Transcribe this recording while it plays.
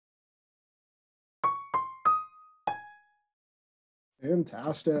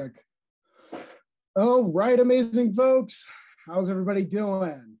Fantastic. All right, amazing folks. How's everybody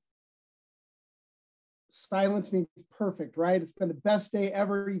doing? Silence means perfect, right? It's been the best day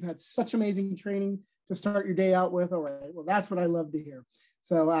ever. You've had such amazing training to start your day out with. All right, well, that's what I love to hear.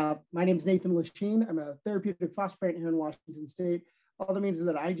 So my name is Nathan LaChine. I'm a therapeutic foster parent here in Washington State. All that means is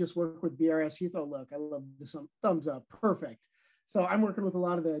that I just work with BRS youth. Oh, look, I love this thumbs up, perfect. So I'm working with a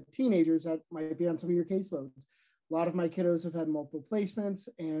lot of the teenagers that might be on some of your caseloads. A lot of my kiddos have had multiple placements,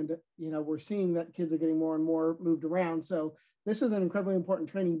 and we're seeing that kids are getting more and more moved around. So this is an incredibly important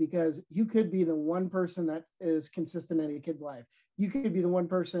training because you could be the one person that is consistent in a kid's life. You could be the one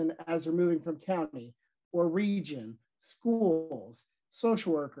person as they're moving from county or region, schools,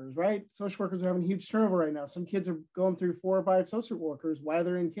 social workers, right? Social workers are having huge turnover right now. Some kids are going through 4 or 5 social workers while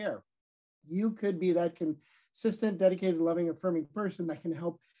they're in care. You could be that consistent, dedicated, loving, affirming person that can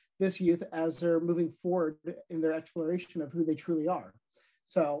help this youth as they're moving forward in their exploration of who they truly are.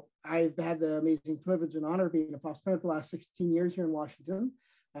 So I've had the amazing privilege and honor of being a foster parent for the last 16 years here in Washington.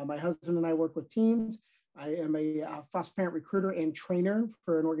 My husband and I work with teams. I am a foster parent recruiter and trainer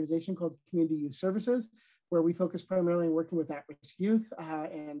for an organization called Community Youth Services, where we focus primarily on working with at-risk youth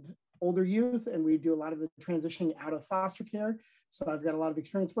and older youth, and we do a lot of the transitioning out of foster care. So I've got a lot of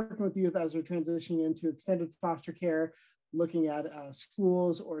experience working with youth as they're transitioning into extended foster care, looking at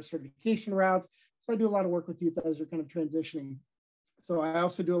schools or certification routes. So I do a lot of work with youth as they're kind of transitioning. So I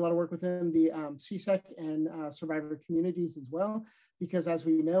also do a lot of work within the CSEC and survivor communities as well, because as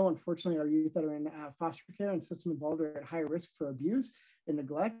we know, unfortunately, our youth that are in foster care and system involved are at high risk for abuse and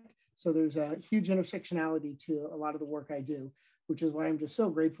neglect. So there's a huge intersectionality to a lot of the work I do, which is why I'm just so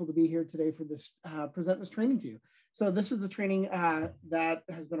grateful to be here today for this, present this training to you. So this is a training that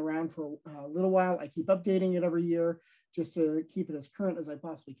has been around for a little while. I keep updating it every year just to keep it as current as I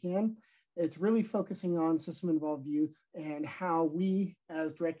possibly can. It's really focusing on system involved youth and how we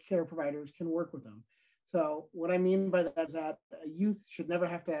as direct care providers can work with them. So what I mean by that is that youth should never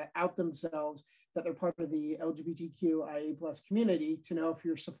have to out themselves that they're part of the LGBTQIA+ community to know if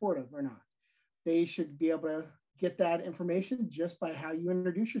you're supportive or not. They should be able to get that information just by how you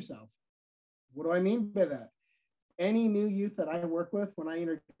introduce yourself. What do I mean by that? Any new youth that I work with, when I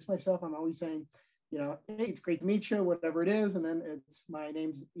introduce myself, I'm always saying, hey, it's great to meet you, whatever it is. And then it's my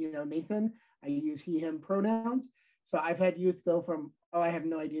name's, Nathan. I use he, him pronouns. So I've had youth go from, I have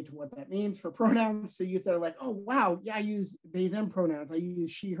no idea to what that means for pronouns. So youth that are like, oh, wow, yeah, I use they, them pronouns. I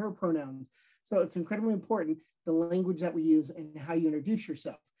use she, her pronouns. So it's incredibly important, the language that we use and how you introduce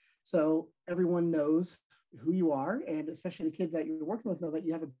yourself. So everyone knows who you are, and especially the kids that you're working with know that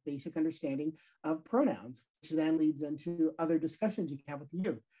you have a basic understanding of pronouns, which then leads into other discussions you can have with the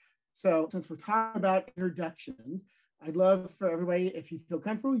youth. So since we're talking about introductions, I'd love for everybody, if you feel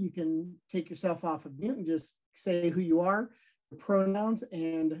comfortable, you can take yourself off of mute and just say who you are, your pronouns,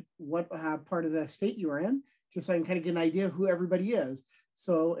 and what part of the state you are in, just so I can kind of get an idea of who everybody is.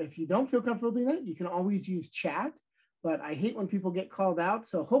 So if you don't feel comfortable doing that, you can always use chat, but I hate when people get called out.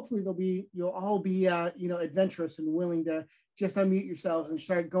 So hopefully you'll all be, adventurous and willing to just unmute yourselves and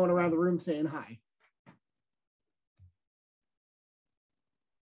start going around the room saying hi.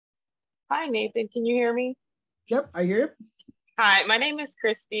 Hi, Nathan. Can you hear me? Yep, I hear you. Hi, my name is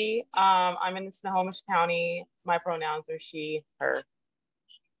Christy. I'm in Snohomish County. My pronouns are she, her.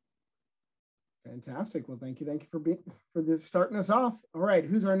 Fantastic. Well, thank you for this starting us off. All right,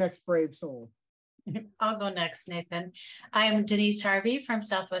 who's our next brave soul? I'll go next, Nathan. I'm Denise Harvey from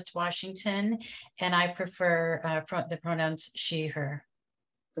Southwest Washington, and I prefer the pronouns she, her.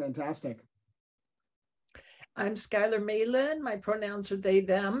 Fantastic. I'm Skylar Malin. My pronouns are they,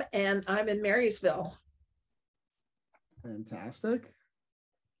 them, and I'm in Marysville. Fantastic.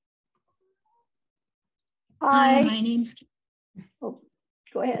 Hi, my name's... Oh,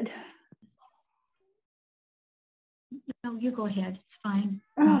 go ahead. No, you go ahead. It's fine.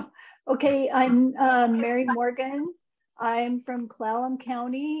 Oh, okay, I'm Mary Morgan. I'm from Clallam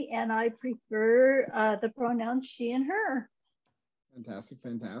County, and I prefer the pronouns she and her. Fantastic,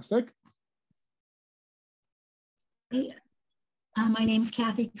 fantastic. My name's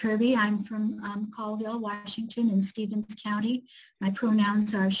Kathy Kirby. I'm from Colville, Washington, in Stevens County. My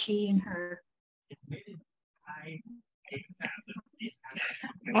pronouns are she and her.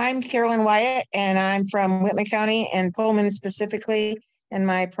 I'm Carolyn Wyatt, and I'm from Whitman County and Pullman specifically, and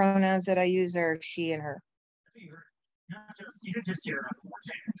my pronouns that I use are she and her.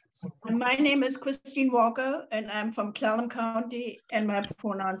 My name is Christine Walker, and I'm from Clallam County, and my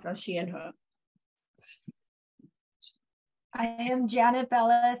pronouns are she and her. I am Janet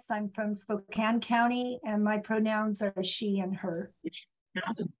Bellis. I'm from Spokane County, and my pronouns are she and her.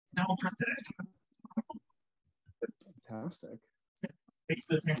 Fantastic.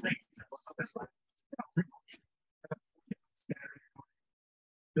 Did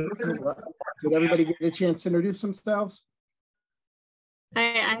everybody get a chance to introduce themselves?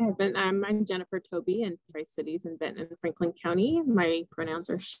 Hi, I haven't. I'm Jennifer Toby in Tri-Cities in Benton and Franklin County. My pronouns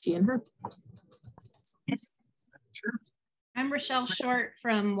are she and her. I'm Rochelle Short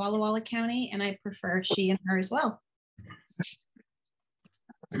from Walla Walla County, and I prefer she and her as well.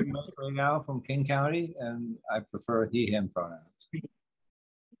 I'm now from King County, and I prefer he, him pronouns.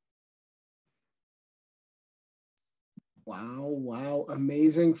 Wow, wow,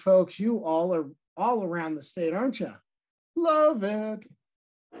 amazing folks. You all are all around the state, aren't you? Love it.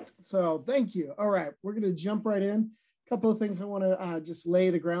 So thank you. All right, we're going to jump right in. A couple of things I want to just lay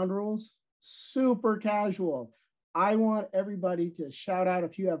the ground rules. Super casual. I want everybody to shout out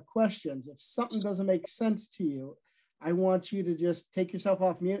if you have questions. If something doesn't make sense to you, I want you to just take yourself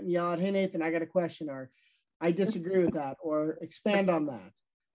off mute and yell out, hey, Nathan, I got a question, or I disagree with that, or expand on that.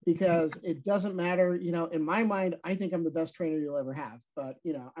 Because it doesn't matter, you know, in my mind, I think I'm the best trainer you'll ever have, but,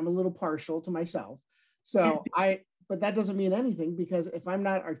 you know, I'm a little partial to myself. So but that doesn't mean anything, because if I'm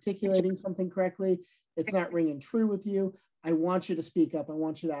not articulating something correctly, it's not ringing true with you. I want you to speak up. I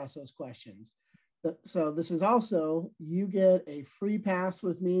want you to ask those questions. So this is also, you get a free pass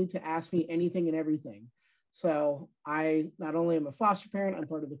with me to ask me anything and everything. So I not only am a foster parent, I'm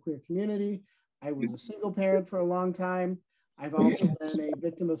part of the queer community. I was a single parent for a long time. I've also been a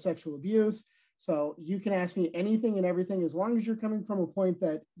victim of sexual abuse. So you can ask me anything and everything, as long as you're coming from a point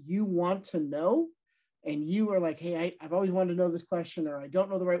that you want to know and you are like, hey, I've always wanted to know this question, or I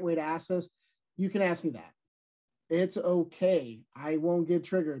don't know the right way to ask this. You can ask me that. It's okay. I won't get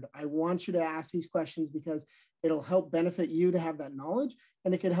triggered. I want you to ask these questions because it'll help benefit you to have that knowledge,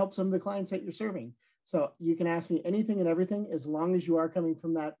 and it can help some of the clients that you're serving. So you can ask me anything and everything, as long as you are coming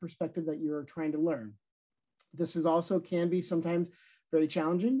from that perspective that you're trying to learn. This is also can be sometimes very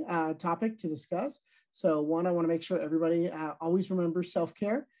challenging topic to discuss. So one, I want to make sure everybody always remembers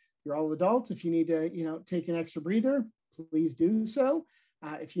self-care. You're all adults. If you need to, you know, take an extra breather, please do so.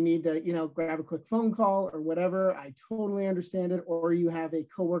 If you need to, you know, grab a quick phone call or whatever, I totally understand it. Or you have a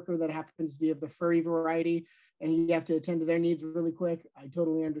coworker that happens to be of the furry variety and you have to attend to their needs really quick. I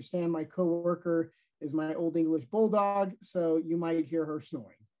totally understand. My coworker is my old English bulldog, so you might hear her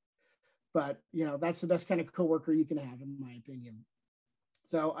snoring. But, you know, that's the best kind of coworker you can have, in my opinion.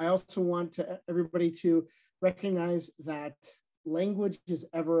 So I also want everybody to recognize that language is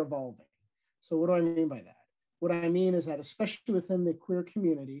ever evolving. So what do I mean by that? What I mean is that, especially within the queer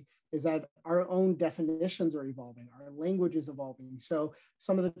community, is that our own definitions are evolving. Our language is evolving. So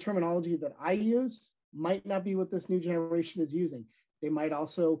some of the terminology that I use might not be what this new generation is using. They might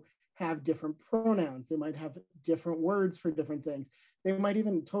also have different pronouns. They might have different words for different things. They might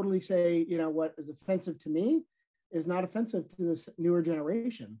even totally say, you know, what is offensive to me is not offensive to this newer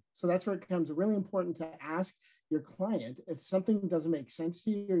generation. So that's where it becomes really important to ask your client, if something doesn't make sense to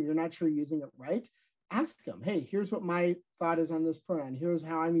you or you're not sure you're using it right, ask them, hey, here's what my thought is on this pronoun. Here's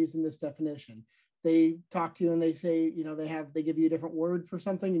how I'm using this definition. They talk to you and they say, you know, they give you a different word for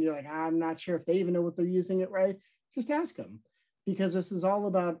something and you're like, I'm not sure if they even know what they're using it right. Just ask them, because this is all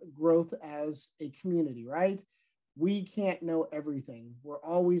about growth as a community, right? We can't know everything. We're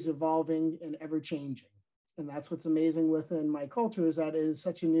always evolving and ever changing. And that's what's amazing within my culture, is that it is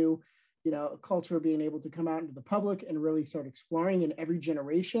such a new, you know, culture of being able to come out into the public and really start exploring in every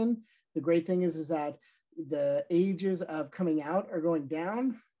generation. The great thing is that the ages of coming out are going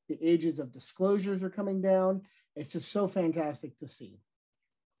down. The ages of disclosures are coming down. It's just so fantastic to see.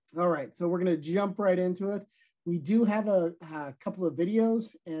 All right, so we're going to jump right into it. We do have a couple of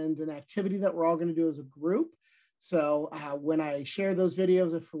videos and an activity that we're all going to do as a group. So when I share those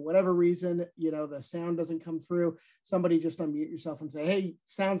videos, if for whatever reason, you know, the sound doesn't come through, somebody just unmute yourself and say, hey,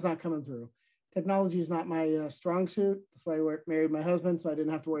 sound's not coming through. Technology is not my strong suit. That's why I married my husband, so I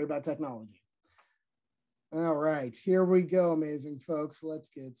didn't have to worry about technology. All right, here we go, amazing folks. Let's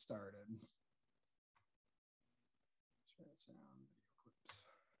get started.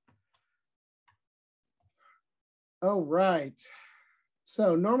 All right.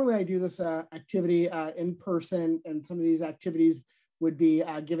 So normally I do this activity in person, and some of these activities would be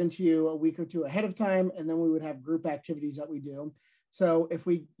given to you a week or two ahead of time, and then we would have group activities that we do. So if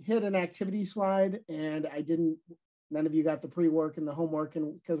we hit an activity slide and none of you got the pre-work and the homework,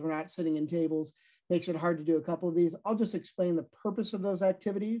 and because we're not sitting in tables, makes it hard to do a couple of these, I'll just explain the purpose of those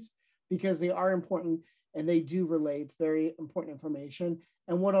activities, because they are important and they do relate very important information.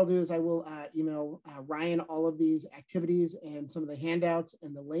 And what I'll do is I will email Ryan all of these activities and some of the handouts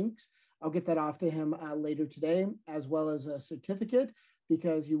and the links. I'll get that off to him later today, as well as a certificate,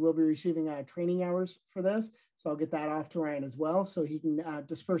 because you will be receiving training hours for this. So I'll get that off to Ryan as well, so he can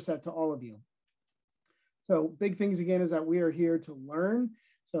disperse that to all of you. So big things again is that we are here to learn.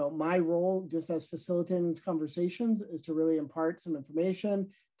 So my role just as facilitating these conversations is to really impart some information,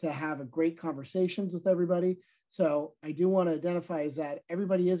 to have a great conversations with everybody. So I do want to identify is that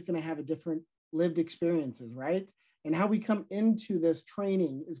everybody is going to have a different lived experiences, right? And how we come into this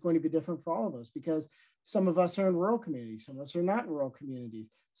training is going to be different for all of us, because some of us are in rural communities, some of us are not in rural communities.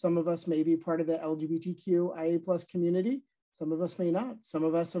 Some of us may be part of the LGBTQIA plus community. Some of us may not. Some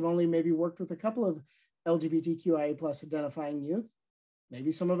of us have only maybe worked with a couple of LGBTQIA plus identifying youth.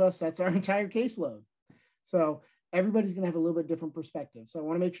 Maybe some of us, that's our entire caseload. So everybody's going to have a little bit different perspective. So I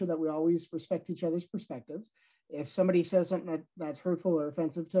want to make sure that we always respect each other's perspectives. If somebody says something that's hurtful or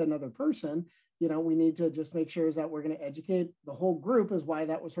offensive to another person, you know, we need to just make sure is that we're going to educate the whole group as why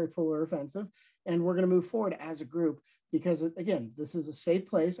that was hurtful or offensive. And we're going to move forward as a group, because again, this is a safe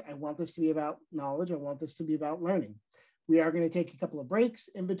place. I want this to be about knowledge. I want this to be about learning. We are going to take a couple of breaks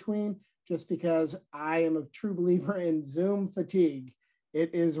in between, just because I am a true believer in Zoom fatigue.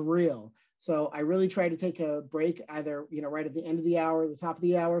 It is real. So I really try to take a break either, you know, right at the end of the hour, the top of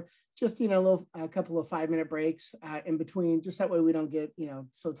the hour, just, you know, a couple of 5-minute breaks in between, just that way we don't get, you know,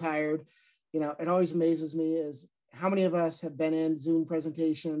 so tired. You know, it always amazes me is how many of us have been in Zoom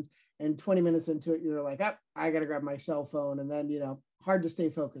presentations and 20 minutes into it, you're like, oh, I got to grab my cell phone, and then, you know, hard to stay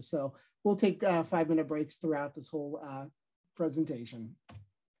focused. So we'll take 5-minute breaks throughout this whole presentation.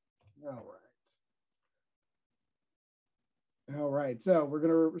 All right. All right, so we're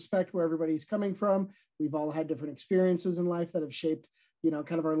going to respect where everybody's coming from. We've all had different experiences in life that have shaped, you know,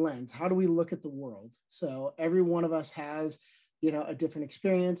 kind of our lens. How do we look at the world? So every one of us has, you know, a different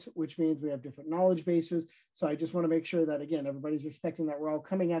experience, which means we have different knowledge bases. So I just want to make sure that, again, everybody's respecting that we're all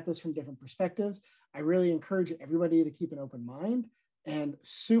coming at this from different perspectives. I really encourage everybody to keep an open mind and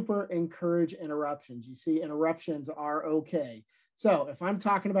super encourage interruptions. You see, interruptions are okay. So if I'm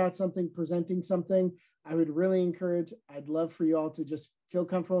talking about something, presenting something, I would really encourage, I'd love for you all to just feel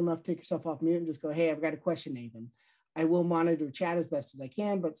comfortable enough, take yourself off mute and just go, hey, I've got a question, Nathan. I will monitor chat as best as I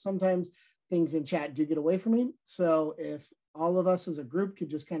can, but sometimes things in chat do get away from me. So if all of us as a group could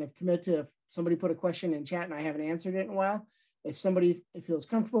just kind of commit to, if somebody put a question in chat and I haven't answered it in a while, if somebody feels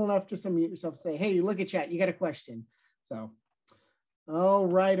comfortable enough, just unmute yourself and say, hey, look at chat, you got a question. So, all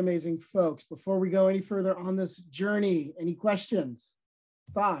right, amazing folks. Before we go any further on this journey, any questions,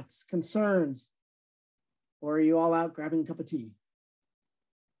 thoughts, concerns? Or are you all out grabbing a cup of tea?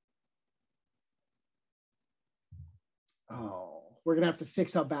 Oh, we're gonna have to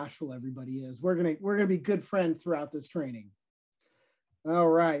fix how bashful everybody is. We're gonna be good friends throughout this training. All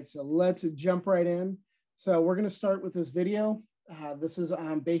right, so let's jump right in. So we're gonna start with this video. This is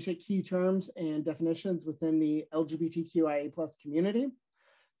basic key terms and definitions within the LGBTQIA plus community.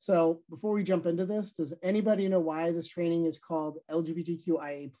 So before we jump into this, does anybody know why this training is called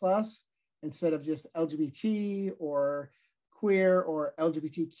LGBTQIA plus? Instead of just LGBT or queer or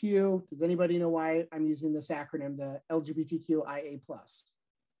LGBTQ? Does anybody know why I'm using this acronym, the LGBTQIA+?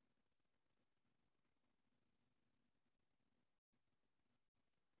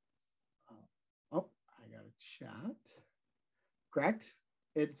 Oh, I got a chat. Correct.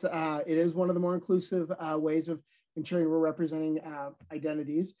 It is one of the more inclusive ways of ensuring we're representing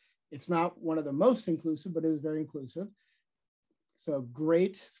identities. It's not one of the most inclusive, but it is very inclusive. So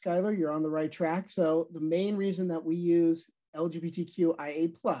great, Skylar, you're on the right track. So the main reason that we use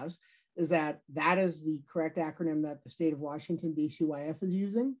LGBTQIA+ is that is the correct acronym that the state of Washington, DCYF is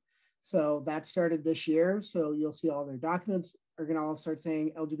using. So that started this year. So you'll see all their documents are gonna all start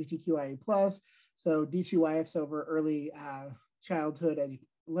saying LGBTQIA+. So DCYF's over early childhood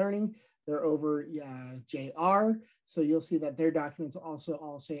learning. They're over JR. So you'll see that their documents also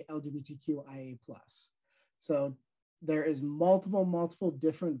all say LGBTQIA+. So there is multiple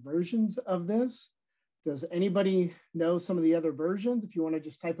different versions of this. Does anybody know some of the other versions? If you want to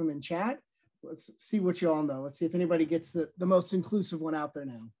just type them in chat, let's see what you all know. Let's see if anybody gets the most inclusive one out there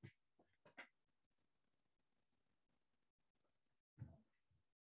now.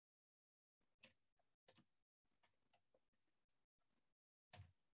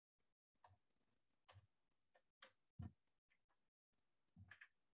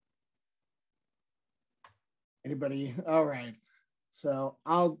 Anybody? All right. So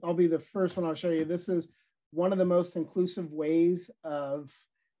I'll be the first one. I'll show you. This is one of the most inclusive ways of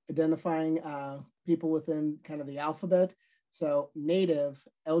identifying people within kind of the alphabet. So native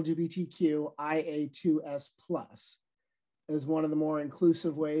LGBTQIA2S+ is one of the more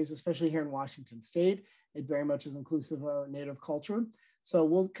inclusive ways, especially here in Washington State. It very much is inclusive of our native culture. So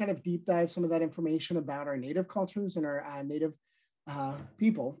we'll kind of deep dive some of that information about our native cultures and our native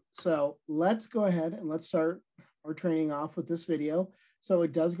people. So let's go ahead and let's start our training off with this video. So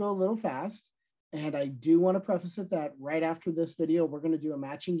it does go a little fast. And I do want to preface it that right after this video, we're going to do a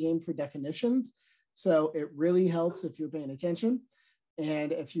matching game for definitions. So it really helps if you're paying attention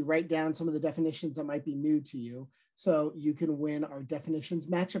and if you write down some of the definitions that might be new to you, so you can win our definitions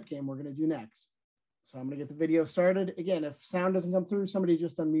matchup game we're going to do next. So I'm going to get the video started. Again, if sound doesn't come through, somebody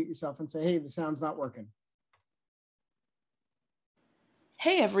just unmute yourself and say, hey, the sound's not working.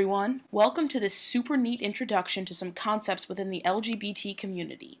 Hey everyone, welcome to this super neat introduction to some concepts within the LGBT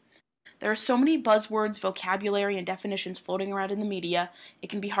community. There are so many buzzwords, vocabulary, and definitions floating around in the media, it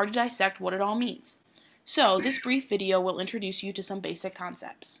can be hard to dissect what it all means. So, this brief video will introduce you to some basic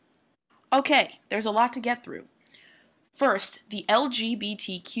concepts. Okay, there's a lot to get through. First, the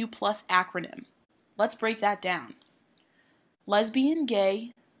LGBTQ+ acronym. Let's break that down. Lesbian,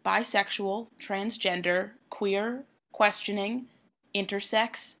 gay, bisexual, transgender, queer, questioning,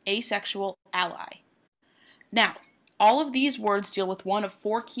 intersex, asexual, ally. Now, all of these words deal with one of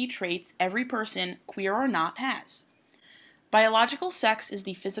 4 key traits every person, queer or not, has. Biological sex is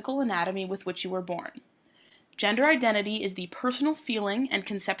the physical anatomy with which you were born. Gender identity is the personal feeling and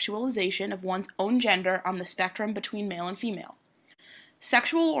conceptualization of one's own gender on the spectrum between male and female.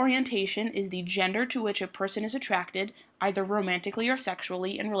 Sexual orientation is the gender to which a person is attracted, either romantically or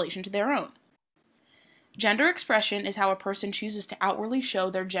sexually, in relation to their own. Gender expression is how a person chooses to outwardly show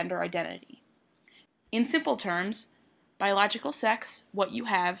their gender identity. In simple terms, biological sex, what you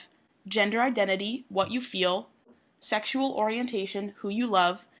have, gender identity, what you feel, sexual orientation, who you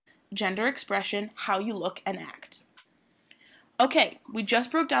love, gender expression, how you look and act. Okay, we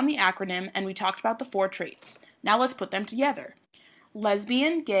just broke down the acronym and we talked about the 4 traits. Now let's put them together.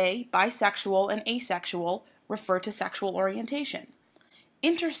 Lesbian, gay, bisexual, and asexual refer to sexual orientation.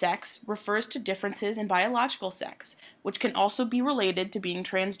 Intersex refers to differences in biological sex, which can also be related to being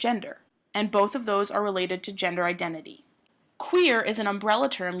transgender, and both of those are related to gender identity. Queer is an umbrella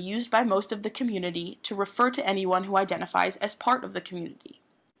term used by most of the community to refer to anyone who identifies as part of the community.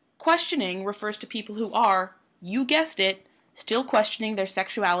 Questioning refers to people who are, you guessed it, still questioning their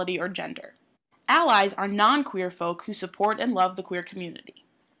sexuality or gender. Allies are non-queer folk who support and love the queer community.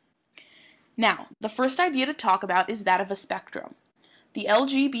 Now, the first idea to talk about is that of a spectrum. The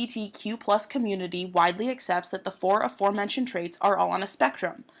LGBTQ+ community widely accepts that the 4 aforementioned traits are all on a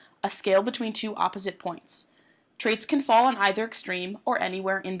spectrum, a scale between 2 opposite points. Traits can fall on either extreme or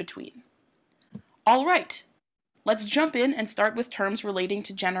anywhere in between. All right, let's jump in and start with terms relating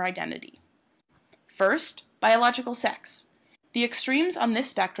to gender identity. First, biological sex. The extremes on this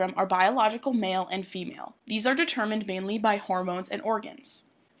spectrum are biological male and female. These are determined mainly by hormones and organs.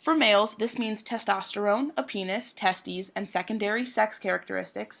 For males, this means testosterone, a penis, testes, and secondary sex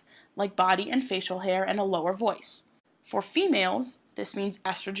characteristics like body and facial hair and a lower voice. For females, this means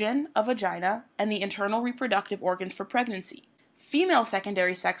estrogen, a vagina, and the internal reproductive organs for pregnancy. Female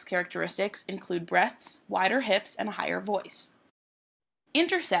secondary sex characteristics include breasts, wider hips, and a higher voice.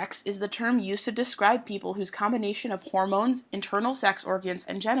 Intersex is the term used to describe people whose combination of hormones, internal sex organs,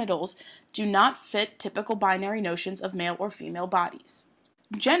 and genitals do not fit typical binary notions of male or female bodies.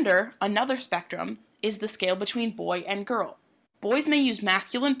 Gender, another spectrum, is the scale between boy and girl. Boys may use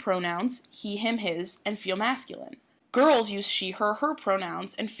masculine pronouns, he, him, his, and feel masculine. Girls use she, her, her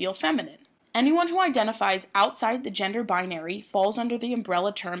pronouns and feel feminine. Anyone who identifies outside the gender binary falls under the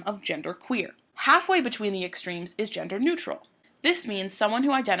umbrella term of genderqueer. Halfway between the extremes is gender neutral. This means someone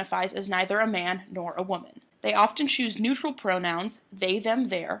who identifies as neither a man nor a woman. They often choose neutral pronouns, they, them,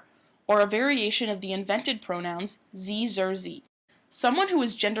 their, or a variation of the invented pronouns z, zer, z. Someone who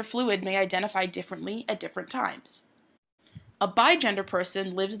is gender fluid may identify differently at different times. A bigender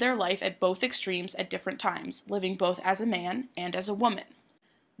person lives their life at both extremes at different times, living both as a man and as a woman.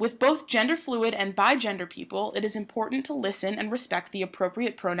 With both gender fluid and bigender people, it is important to listen and respect the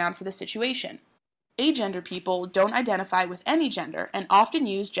appropriate pronoun for the situation. Agender people don't identify with any gender and often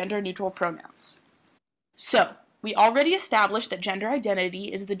use gender-neutral pronouns. So, we already established that gender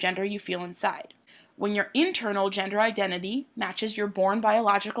identity is the gender you feel inside. When your internal gender identity matches your born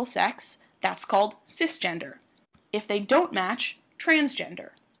biological sex, that's called cisgender. If they don't match, transgender.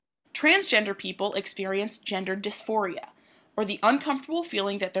 Transgender people experience gender dysphoria, or the uncomfortable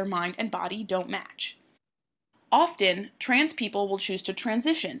feeling that their mind and body don't match. Often, trans people will choose to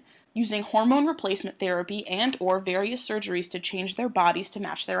transition, using hormone replacement therapy and/or various surgeries to change their bodies to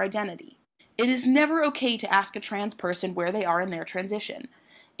match their identity. It is never okay to ask a trans person where they are in their transition.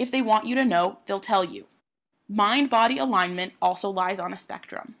 If they want you to know, they'll tell you. Mind-body alignment also lies on a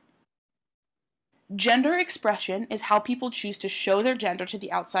spectrum. Gender expression is how people choose to show their gender to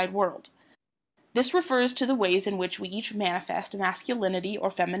the outside world. This refers to the ways in which we each manifest masculinity or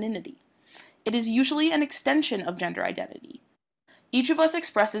femininity. It is usually an extension of gender identity. Each of us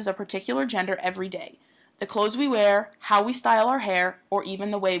expresses a particular gender every day. The clothes we wear, how we style our hair, or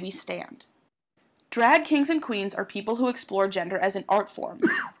even the way we stand. Drag kings and queens are people who explore gender as an art form.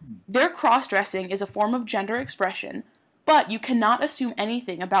 Their cross-dressing is a form of gender expression, but you cannot assume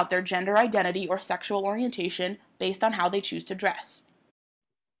anything about their gender identity or sexual orientation based on how they choose to dress.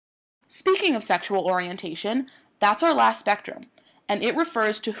 Speaking of sexual orientation, that's our last spectrum, and it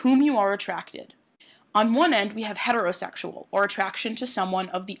refers to whom you are attracted. On one end, we have heterosexual, or attraction to someone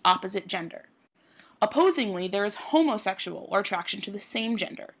of the opposite gender. Opposingly, there is homosexual, or attraction to the same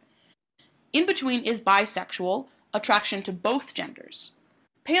gender. In between is bisexual, attraction to both genders.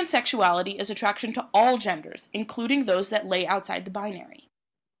 Pansexuality is attraction to all genders, including those that lay outside the binary.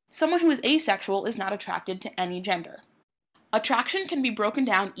 Someone who is asexual is not attracted to any gender. Attraction can be broken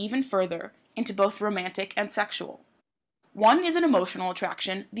down even further into both romantic and sexual. One is an emotional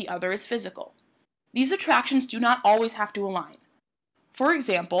attraction, the other is physical. These attractions do not always have to align. For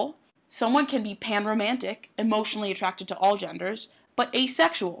example, someone can be panromantic, emotionally attracted to all genders, but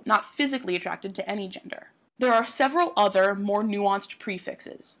asexual, not physically attracted to any gender. There are several other, more nuanced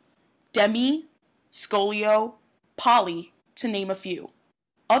prefixes. Demi, scolio, poly, to name a few.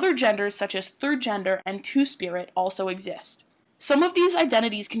 Other genders such as third gender and two-spirit also exist. Some of these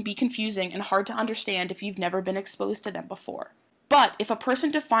identities can be confusing and hard to understand if you've never been exposed to them before. But if a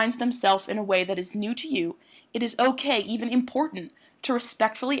person defines themselves in a way that is new to you, it is okay, even important, to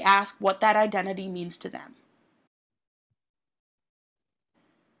respectfully ask what that identity means to them.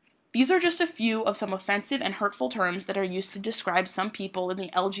 These are just a few of some offensive and hurtful terms that are used to describe some people in the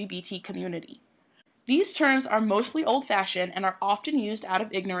LGBT community. These terms are mostly old-fashioned and are often used out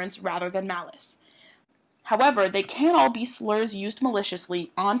of ignorance rather than malice. However, they can all be slurs used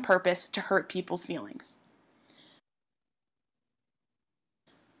maliciously on purpose to hurt people's feelings.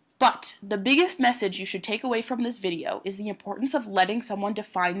 But the biggest message you should take away from this video is the importance of letting someone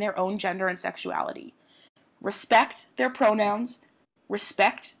define their own gender and sexuality. Respect their pronouns,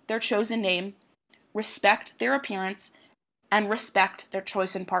 respect their chosen name, respect their appearance, and respect their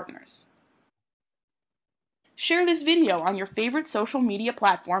choice in partners. Share this video on your favorite social media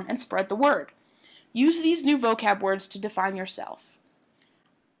platform and spread the word. Use these new vocab words to define yourself.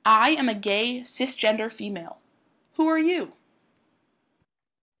 I am a gay, cisgender female. Who are you?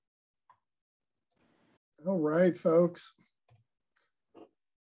 All right, folks.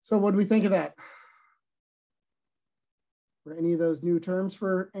 So what do we think of that? Were any of those new terms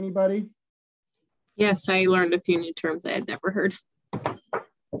for anybody? Yes, I learned a few new terms I had never heard.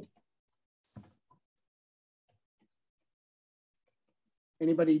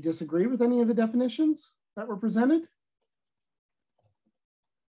 Anybody disagree with any of the definitions that were presented?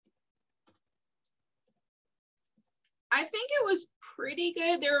 I think it was pretty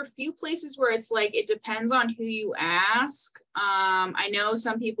good. There are a few places where it's like, it depends on who you ask. I know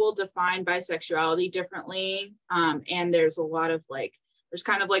some people define bisexuality differently. And there's a lot of like, there's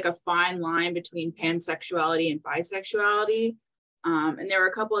kind of like a fine line between pansexuality and bisexuality. And there were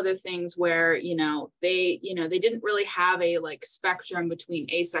a couple other things where, they didn't really have a like spectrum between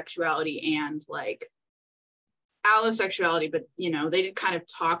asexuality and like allosexuality, but they did kind of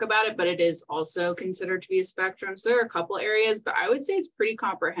talk about it, but it is also considered to be a spectrum. So there are a couple areas, but I would say it's pretty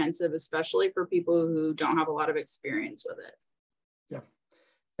comprehensive, especially for people who don't have a lot of experience with it. Yeah.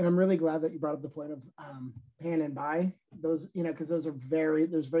 And I'm really glad that you brought up the point of pan and bi. Those, because those are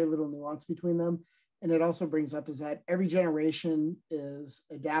there's very little nuance between them. And it also brings up is that every generation is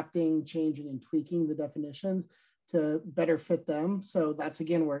adapting, changing, and tweaking the definitions to better fit them. So that's,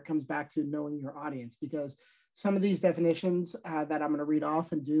 again, where it comes back to knowing your audience, because some of these definitions that I'm going to read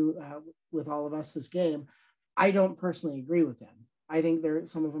off and do with all of us this game, I don't personally agree with them. I think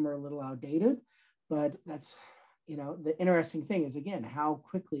some of them are a little outdated, but that's, the interesting thing is, again, how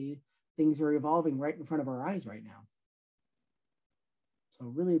quickly things are evolving right in front of our eyes right now. So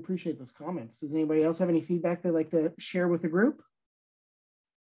really appreciate those comments. Does anybody else have any feedback they'd like to share with the group?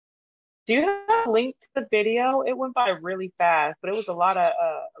 Do you have a link to the video? It went by really fast, but it was a lot of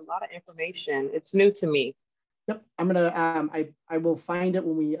information. It's new to me. Yep, I'm gonna. I will find it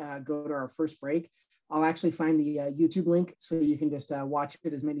when we go to our first break. I'll actually find the YouTube link so you can just watch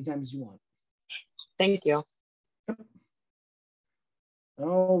it as many times as you want. Thank you. Yep.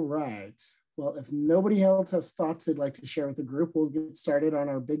 All right. Well, if nobody else has thoughts they'd like to share with the group, we'll get started on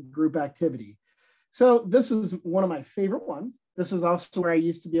our big group activity. So this is one of my favorite ones. This is also where I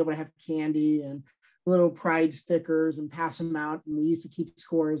used to be able to have candy and little pride stickers and pass them out. And we used to keep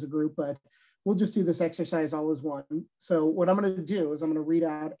score as a group, but we'll just do this exercise all as one. So what I'm going to do is I'm going to read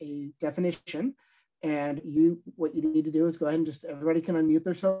out a definition, and what you need to do is go ahead and just, everybody can unmute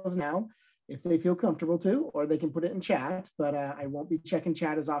themselves now if they feel comfortable to, or they can put it in chat, but I won't be checking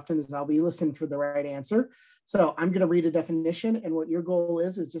chat as often as I'll be listening for the right answer. So I'm going to read a definition, and what your goal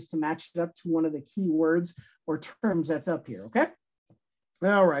is just to match it up to one of the key words or terms that's up here, okay?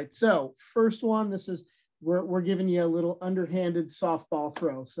 All right, so first one, this is, we're giving you a little underhanded softball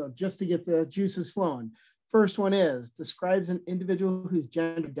throw. So just to get the juices flowing. First one is, describes an individual whose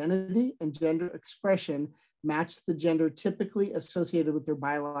gender identity and gender expression match the gender typically associated with their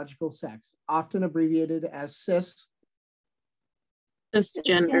biological sex, often abbreviated as cis.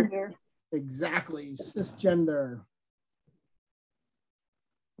 Cisgender. Exactly, cisgender.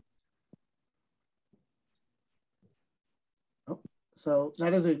 Oh, so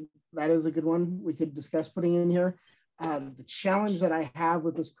that is a good one we could discuss putting in here. The challenge that I have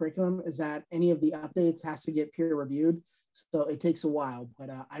with this curriculum is that any of the updates has to get peer reviewed. So it takes a while, but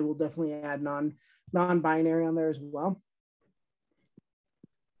I will definitely add non-binary on there as well.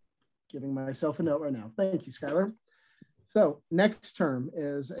 Giving myself a note right now. Thank you, Skylar. So next term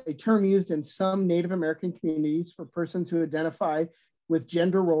is a term used in some Native American communities for persons who identify with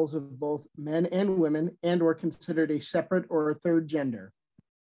gender roles of both men and women and or considered a separate or a third gender.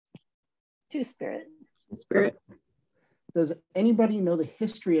 Two-spirit. Two-spirit. Does anybody know the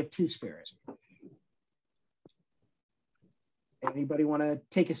history of Two-Spirit? Anybody want to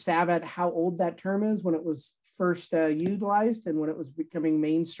take a stab at how old that term is when it was first utilized and when it was becoming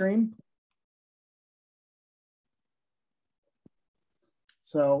mainstream?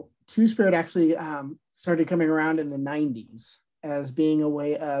 So Two-Spirit actually started coming around in the 90s as being a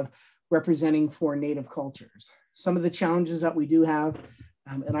way of representing for Native cultures. Some of the challenges that we do have,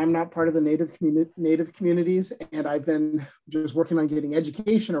 and I'm not part of the Native communities, and I've been just working on getting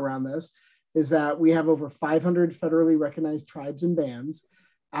education around this, is that we have over 500 federally recognized tribes and bands.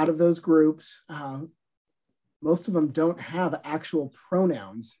 Out of those groups, most of them don't have actual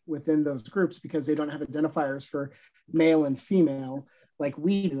pronouns within those groups because they don't have identifiers for male and female like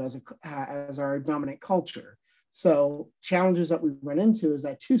we do as our dominant culture. So challenges that we run into is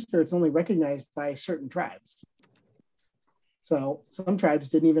that Two-Spirit's only recognized by certain tribes. So some tribes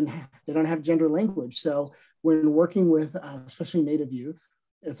they don't have gender language. So when working with especially Native youth,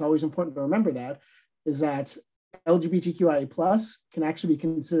 it's always important to remember that LGBTQIA+ can actually be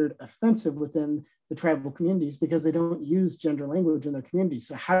considered offensive within the tribal communities because they don't use gender language in their community.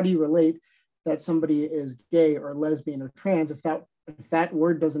 So how do you relate that somebody is gay or lesbian or trans if that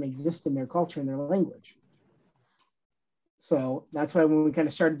word doesn't exist in their culture and their language? So that's why when we kind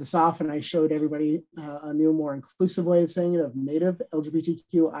of started this off and I showed everybody a new, more inclusive way of saying it of Native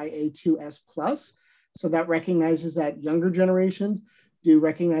LGBTQIA2S+. So that recognizes that younger generations do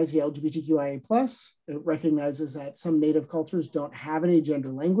recognize the LGBTQIA+. It recognizes that some Native cultures don't have any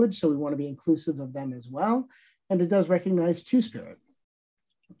gender language, so we want to be inclusive of them as well. And it does recognize Two-Spirit.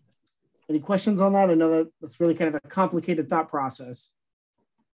 Any questions on that? I know that's really kind of a complicated thought process.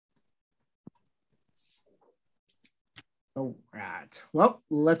 All right, well,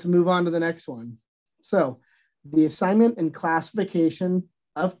 let's move on to the next one. So the assignment and classification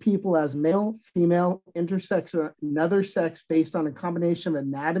of people as male, female, intersex, or another sex based on a combination of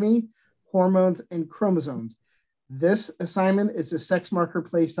anatomy, hormones, and chromosomes. This assignment is a sex marker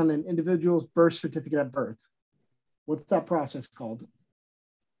placed on an individual's birth certificate at birth. What's that process called?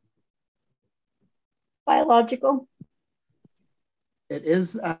 Biological. It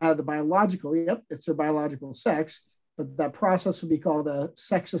is the biological, yep, it's their biological sex, but that process would be called a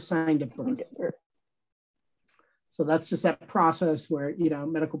sex assigned at birth. So that's just that process where,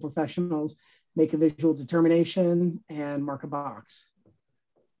 medical professionals make a visual determination and mark a box.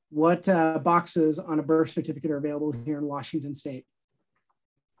 What boxes on a birth certificate are available here in Washington State?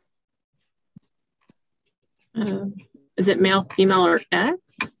 Is it male, female, or X?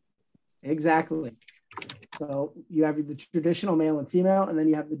 Exactly. So you have the traditional male and female, and then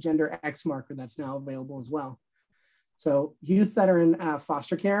you have the gender X marker that's now available as well. So youth that are in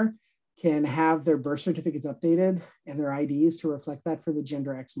foster care can have their birth certificates updated and their IDs to reflect that for the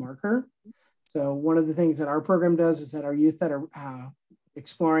gender X marker. So one of the things that our program does is that our youth that are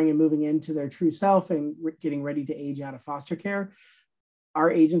exploring and moving into their true self and getting ready to age out of foster care, our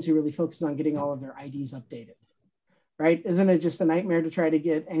agency really focuses on getting all of their IDs updated, right? Isn't it just a nightmare to try to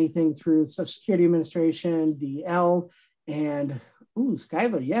get anything through Social Security Administration, DL, and, ooh,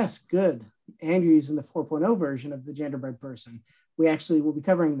 Skylar, yes, good. And you're using the 4.0 version of the genderbread person. We actually will be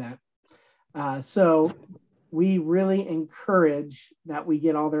covering that. So we really encourage that we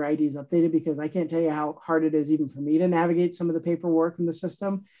get all their IDs updated because I can't tell you how hard it is even for me to navigate some of the paperwork in the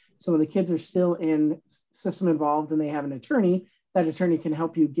system. So when the kids are still in system involved and they have an attorney, that attorney can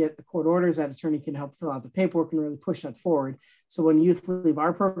help you get the court orders. That attorney can help fill out the paperwork and really push that forward. So when youth leave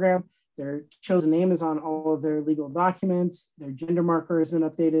our program, their chosen name is on all of their legal documents, their gender marker has been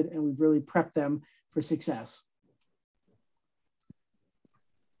updated, and we've really prepped them for success.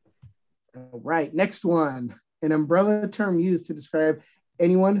 All right, next one, an umbrella term used to describe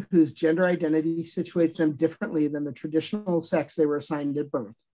anyone whose gender identity situates them differently than the traditional sex they were assigned at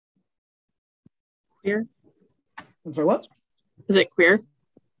birth. Queer. I'm sorry, what? Is it queer?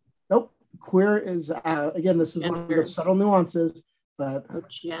 Nope. Queer is, again, this is one of the subtle nuances, but.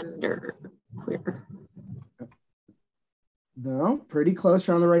 Gender queer. No, pretty close.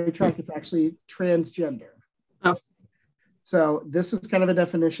 You're on the right track. It's actually transgender. Oh. So this is kind of a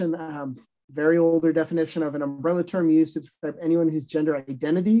definition, very older definition of an umbrella term used to describe anyone whose gender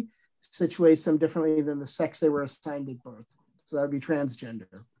identity situates them differently than the sex they were assigned at birth. So that would be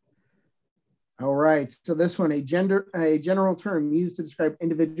transgender. All right, so this one, a general term used to describe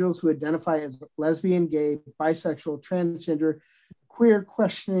individuals who identify as lesbian, gay, bisexual, transgender, queer,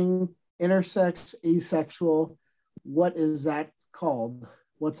 questioning, intersex, asexual. What is that called?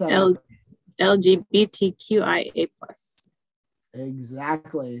 What's that? LGBTQIA+.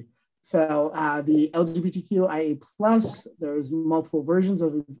 Exactly. So the LGBTQIA+, there's multiple versions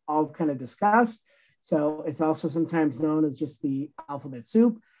of it, all kind of discussed. So it's also sometimes known as just the alphabet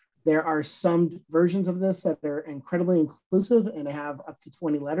soup. There are some versions of this that are incredibly inclusive and have up to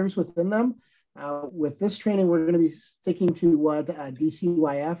 20 letters within them. With this training, we're going to be sticking to what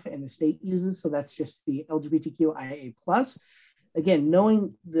DCYF and the state uses. So that's just the LGBTQIA+. Again,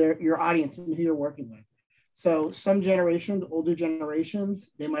 knowing your audience and who you're working with. So some generations, older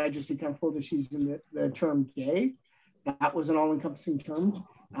generations, they might just be comfortable just using the term gay. That was an all-encompassing term.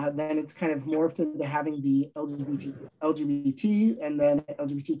 Then it's kind of morphed into having the LGBT and then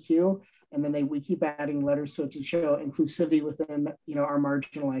LGBTQ, and then we keep adding letters to it to show inclusivity within our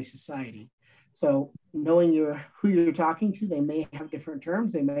marginalized society. So knowing who you're talking to, they may have different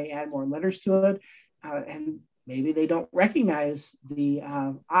terms, they may add more letters to it, and maybe they don't recognize the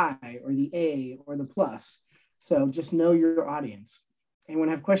I or the A or the plus. So just know your audience. Anyone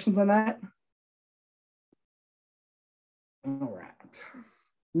have questions on that? All right.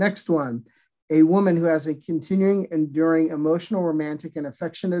 Next one, a woman who has a continuing, enduring, emotional, romantic, and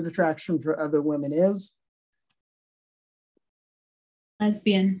affectionate attraction for other women is?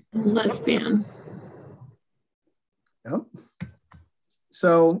 Lesbian. Lesbian. Yep.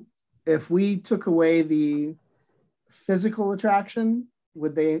 So if we took away the physical attraction,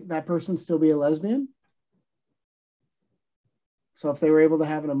 would that person still be a lesbian? So if they were able to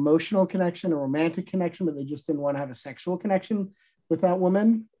have an emotional connection, a romantic connection, but they just didn't want to have a sexual connection with that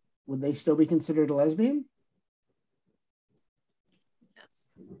woman, would they still be considered a lesbian?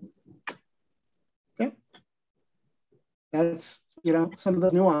 Yes. Okay. That's, some of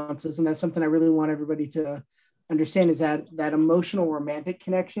those nuances, and that's something I really want everybody to understand, is that emotional romantic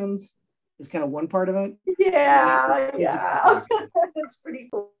connections is kind of one part of it. Yeah. That's pretty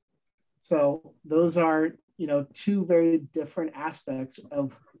cool. So those are, two very different aspects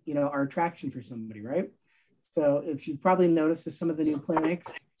of, our attraction for somebody, right? So if you've probably noticed that some of the new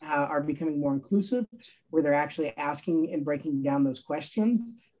clinics are becoming more inclusive, where they're actually asking and breaking down those questions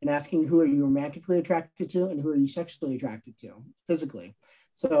and asking who are you romantically attracted to and who are you sexually attracted to physically.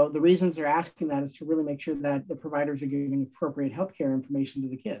 So the reasons they're asking that is to really make sure that the providers are giving appropriate healthcare information to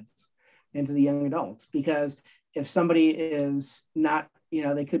the kids and to the young adults. Because if somebody is not,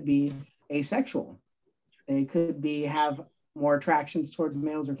 they could be asexual. They could have more attractions towards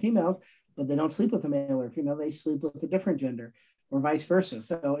males or females, but they don't sleep with a male or female. They sleep with a different gender or vice versa.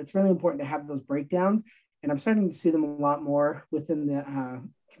 So it's really important to have those breakdowns. And I'm starting to see them a lot more within the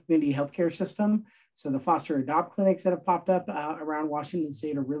community healthcare system. So the foster adopt clinics that have popped up around Washington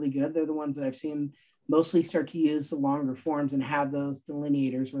State are really good. They're the ones that I've seen mostly start to use the longer forms and have those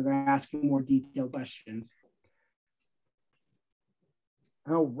delineators where they're asking more detailed questions.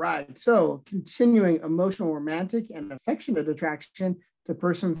 All right, so continuing emotional, romantic, and affectionate attraction to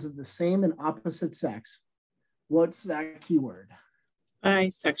persons of the same and opposite sex. What's that keyword?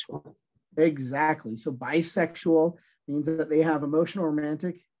 Bisexual. Exactly. So bisexual means that they have emotional,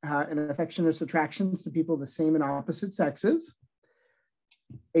 romantic, and affectionate attractions to people of the same and opposite sexes.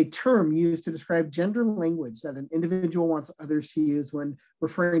 A term used to describe gender language that an individual wants others to use when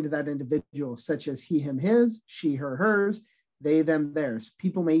referring to that individual, such as he, him, his, she, her, hers, they, them, theirs.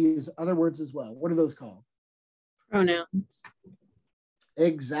 People may use other words as well. What are those called? Pronouns.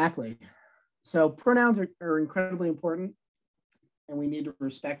 Exactly. So pronouns are incredibly important and we need to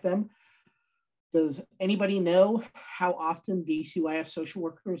respect them. Does anybody know how often DCYF social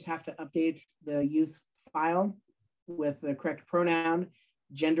workers have to update the youth file with the correct pronoun,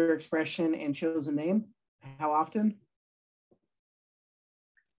 gender expression, and chosen name? How often?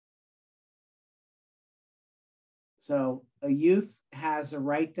 So a youth has a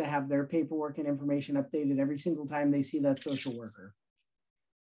right to have their paperwork and information updated every single time they see that social worker.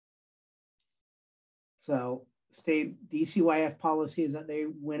 So state DCYF policy is that they,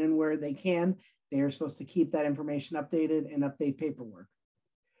 when and where they can, they are supposed to keep that information updated and update paperwork.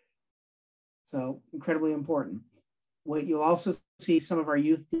 So incredibly important. What you'll also see some of our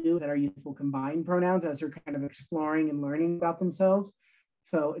youth do is that our youth will combine pronouns as they're kind of exploring and learning about themselves.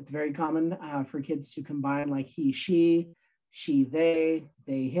 So it's very common for kids to combine like he, she, they,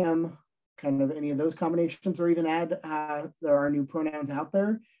 him, kind of any of those combinations, or even add, there are new pronouns out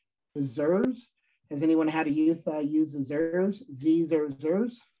there, the zers. Has anyone had a youth use the zers,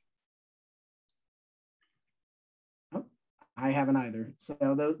 zers? Oh, I haven't either.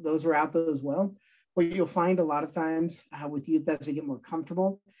 So those are out there as well. What you'll find a lot of times with youth as they get more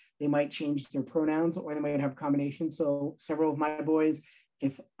comfortable, they might change their pronouns or they might have combinations. So several of my boys,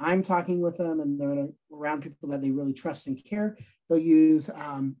 if I'm talking with them and they're around people that they really trust and care, they'll use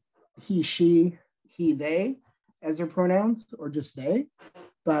he, she, they as their pronouns, or just they.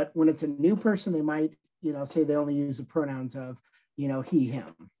 But when it's a new person, they might, say they only use the pronouns of, he,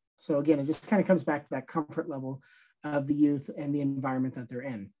 him. So again, it just kind of comes back to that comfort level of the youth and the environment that they're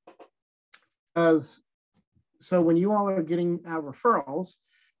in. So when you all are getting referrals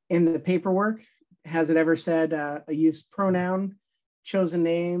in the paperwork, has it ever said a youth's pronoun, chosen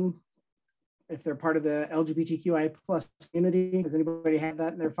name, if they're part of the LGBTQIA plus community? Does anybody have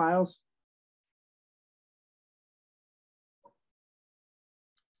that in their files?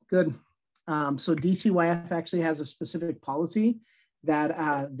 Good. So DCYF actually has a specific policy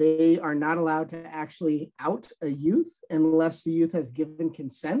that they are not allowed to actually out a youth unless the youth has given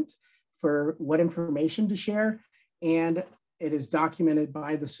consent for what information to share, and it is documented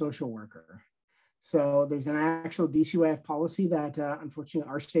by the social worker. So there's an actual DCYF policy that unfortunately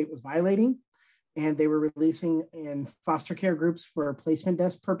our state was violating, and they were releasing in foster care groups for placement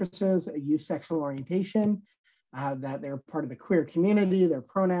desk purposes, a youth sexual orientation, that they're part of the queer community, their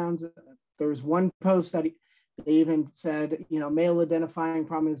pronouns. There was one post that they even said, male identifying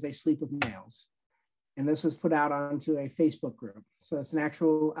problem is they sleep with males. And this was put out onto a Facebook group. So it's an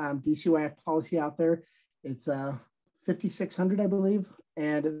actual DCYF policy out there. It's 5600, I believe.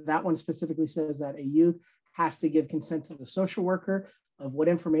 And that one specifically says that a youth has to give consent to the social worker of what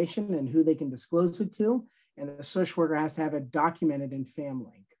information and who they can disclose it to. And the social worker has to have it documented in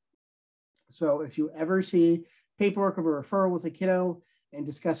FamLink. So if you ever see paperwork of a referral with a kiddo and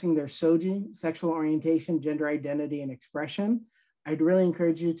discussing their SOGI, sexual orientation, gender identity, and expression, I'd really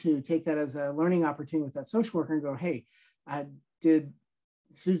encourage you to take that as a learning opportunity with that social worker and go, hey, did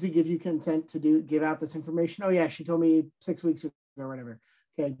Susie give you consent to give out this information? Oh yeah, she told me 6 weeks ago or whatever.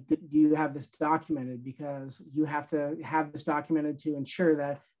 Okay, do you have this documented? Because you have to have this documented to ensure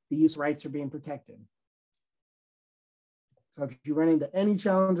that the youth rights are being protected. So if you run into any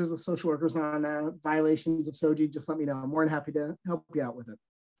challenges with social workers on violations of SOGI, just let me know. I'm more than happy to help you out with it.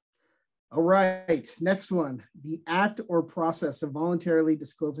 All right, next one, the act or process of voluntarily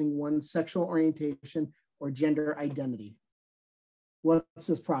disclosing one's sexual orientation or gender identity. What's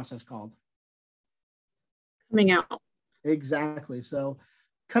this process called? Coming out. Exactly. So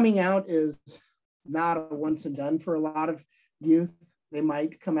coming out is not a once and done for a lot of youth. They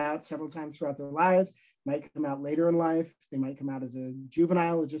might come out several times throughout their lives, might come out later in life. They might come out as a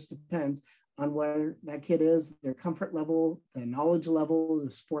juvenile. It just depends on where that kid is, their comfort level, the knowledge level, the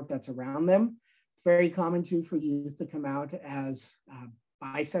support that's around them. It's very common too for youth to come out as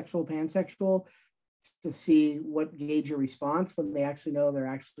bisexual, pansexual, to see what gauge your response when they actually know they're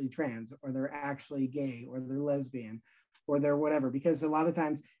actually trans, or they're actually gay, or they're lesbian, or they're whatever. Because a lot of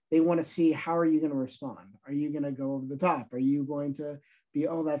times they want to see, how are you going to respond? Are you going to go over the top? Are you going to be,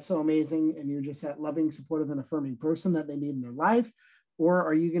 oh, that's so amazing, and you're just that loving, supportive, and affirming person that they need in their life? Or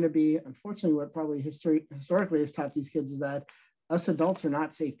are you going to be, unfortunately, what probably historically has taught these kids is that us adults are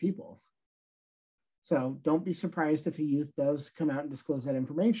not safe people. So don't be surprised if a youth does come out and disclose that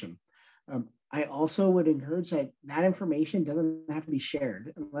information. I also would encourage that that information doesn't have to be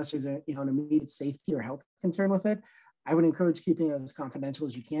shared unless there's an immediate safety or health concern with it. I would encourage keeping it as confidential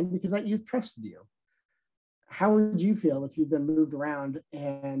as you can, because that youth trusted you. How would you feel if you've been moved around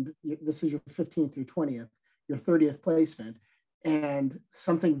and this is your 15th through 20th, your 30th placement, and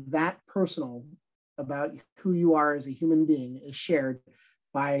something that personal about who you are as a human being is shared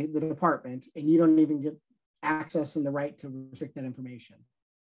by the department, and you don't even get access and the right to restrict that information?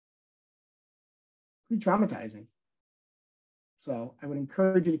 pretty traumatizing. So I would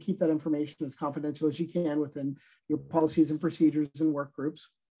encourage you to keep that information as confidential as you can within your policies and procedures and work groups.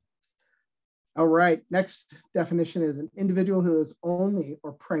 All right, next definition is an individual who is only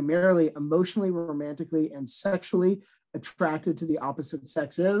or primarily emotionally, romantically, and sexually attracted to the opposite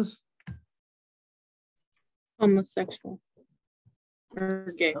sex is? Homosexual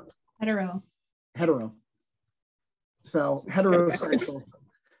or gay. Hetero. Hetero. So heterosexual.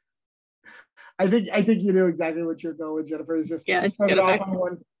 I think you knew exactly what you're going with, Jennifer. It's just started off on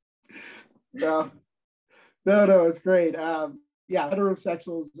one. No, it's great. Yeah,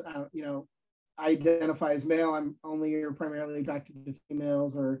 heterosexuals, identify as male. I'm only or primarily attracted to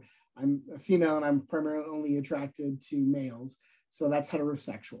females, or I'm a female and I'm primarily only attracted to males. So that's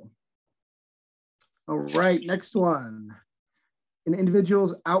heterosexual. All right, next one. An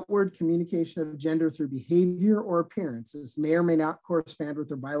individual's outward communication of gender through behavior or appearances may or may not correspond with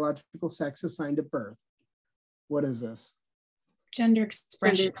their biological sex assigned at birth. What is this? Gender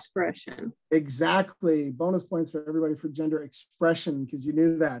expression. Gender expression. Exactly. Bonus points for everybody for gender expression, because you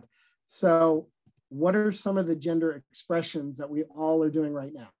knew that. So what are some of the gender expressions that we all are doing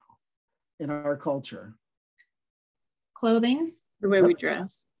right now in our culture? Clothing. The way we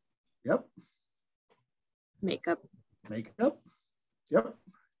dress. Yep. Makeup. Yep.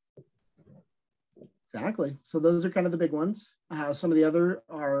 Exactly. So those are kind of the big ones. Some of the other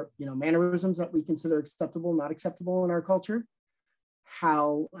are, mannerisms that we consider acceptable, not acceptable in our culture.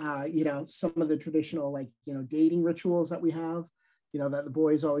 How, some of the traditional, dating rituals that we have, that the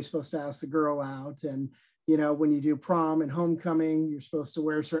boy is always supposed to ask the girl out. And, when you do prom and homecoming, you're supposed to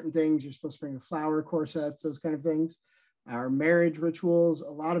wear certain things. You're supposed to bring a flower, corsets, those kind of things. Our marriage rituals, a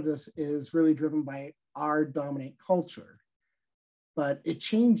lot of this is really driven by our dominant culture. But it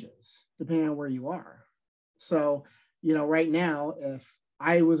changes depending on where you are. So, right now, if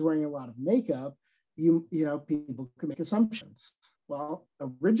I was wearing a lot of makeup, people could make assumptions. Well,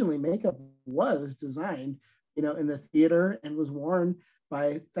 originally makeup was designed, in the theater and was worn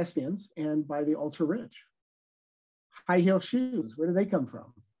by thespians and by the ultra rich. High heel shoes, where do they come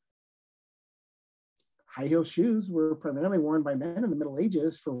from? High heel shoes were primarily worn by men in the Middle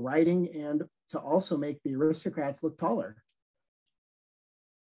Ages for riding and to also make the aristocrats look taller.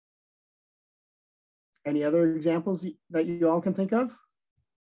 Any other examples that you all can think of?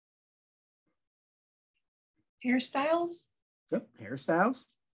 Hairstyles? Yep, hairstyles.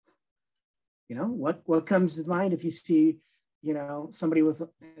 What comes to mind if you see, somebody with,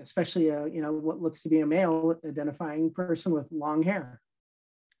 especially, what looks to be a male identifying person with long hair?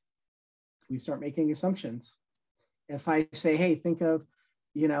 We start making assumptions. If I say, hey, think of,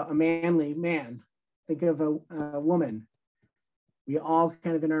 a manly man, think of a woman. We all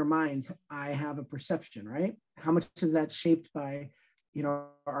kind of in our minds, I have a perception, right? How much is that shaped by,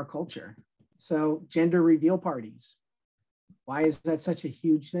 our culture? So gender reveal parties. Why is that such a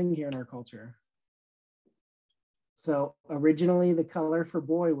huge thing here in our culture? So originally the color for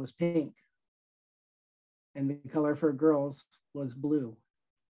boy was pink and the color for girls was blue.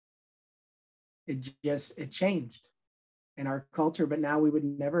 It changed in our culture, but now we would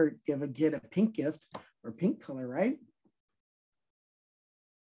never give a kid a pink gift or pink color, right?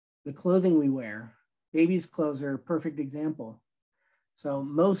 The clothing we wear, babies' clothes are a perfect example. So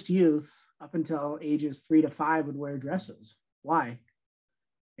most youth up until ages 3 to 5 would wear dresses. Why?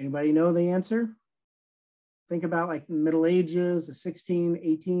 Anybody know the answer? Think about like the Middle Ages, the 16,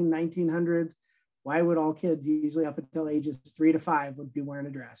 18, 1900s. Why would all kids usually up until ages 3 to 5 would be wearing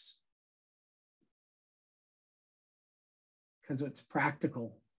a dress? Because it's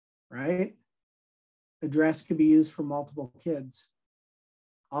practical, right? A dress could be used for multiple kids.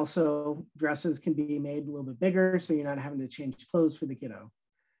 Also, dresses can be made a little bit bigger, so you're not having to change clothes for the kiddo.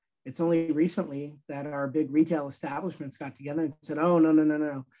 It's only recently that our big retail establishments got together and said, oh,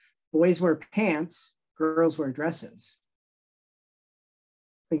 no. Boys wear pants, girls wear dresses.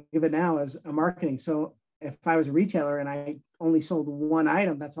 Think of it now as a marketing. So if I was a retailer and I only sold one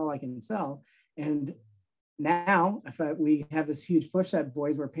item, that's all I can sell. And now, we have this huge push that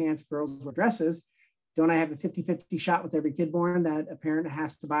boys wear pants, girls wear dresses, don't I have a 50-50 shot with every kid born that a parent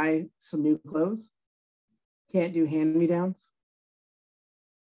has to buy some new clothes? Can't do hand-me-downs?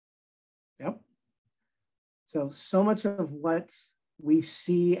 Yep. So much of what we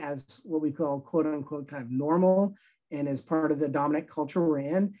see as what we call quote unquote kind of normal and as part of the dominant culture we're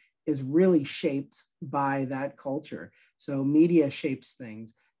in is really shaped by that culture. So media shapes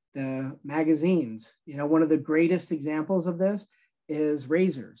things. The magazines, one of the greatest examples of this is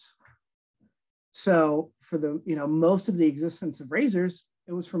razors. So for the, most of the existence of razors,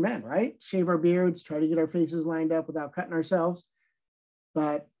 it was for men, right? Shave our beards, try to get our faces lined up without cutting ourselves.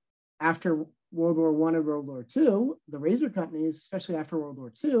 But after World War I and World War II, the razor companies, especially after World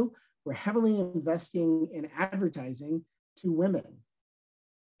War II, were heavily investing in advertising to women.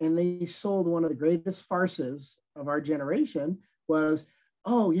 And they sold one of the greatest farces of our generation was,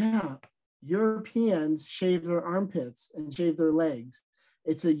 oh yeah, Europeans shave their armpits and shave their legs.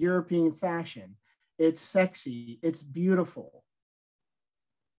 It's a European fashion. It's sexy. It's beautiful.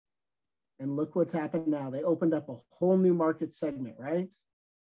 And look what's happened now. They opened up a whole new market segment, right?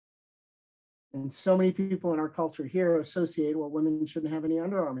 And so many people in our culture here associate, well, women shouldn't have any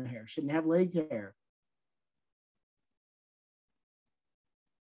underarm hair, shouldn't have leg hair.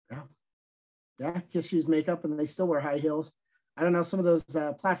 Yeah, kids use makeup and they still wear high heels. I don't know, some of those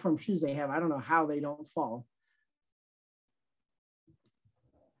platform shoes they have, I don't know how they don't fall.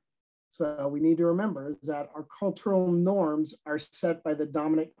 So we need to remember is that our cultural norms are set by the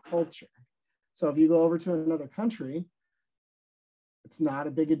dominant culture. So if you go over to another country, it's not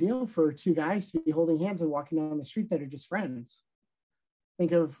a big a deal for two guys to be holding hands and walking down the street that are just friends.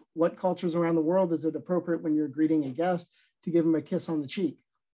 Think of what cultures around the world is it appropriate when you're greeting a guest to give them a kiss on the cheek.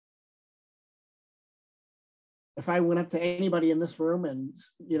 If I went up to anybody in this room and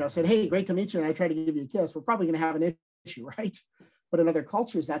said, hey, great to meet you, and I try to give you a kiss, we're probably going to have an issue, right? But in other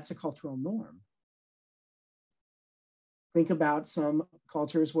cultures, that's a cultural norm. Think about some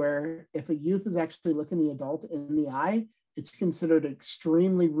cultures where if a youth is actually looking the adult in the eye, it's considered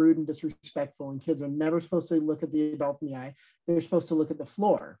extremely rude and disrespectful, and kids are never supposed to look at the adult in the eye. They're supposed to look at the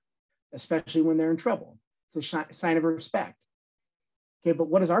floor, especially when they're in trouble. It's a sign of respect. Okay, but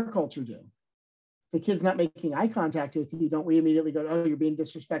what does our culture do? The kid's not making eye contact with you, don't we immediately go, oh, you're being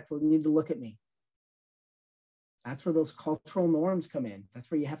disrespectful, you need to look at me. That's where those cultural norms come in. That's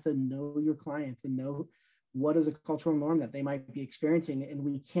where you have to know your client and know what is a cultural norm that they might be experiencing, and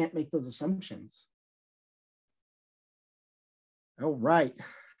we can't make those assumptions. All right,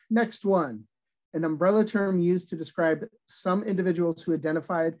 next one. An umbrella term used to describe some individuals who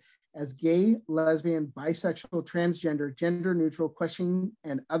identified as gay, lesbian, bisexual, transgender, gender neutral, questioning,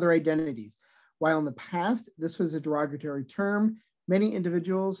 and other identities. While in the past, this was a derogatory term, many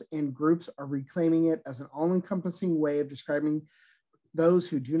individuals and groups are reclaiming it as an all-encompassing way of describing those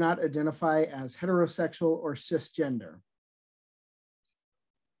who do not identify as heterosexual or cisgender.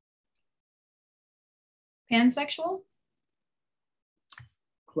 Pansexual?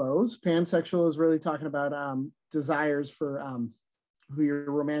 Close. Pansexual is really talking about desires for who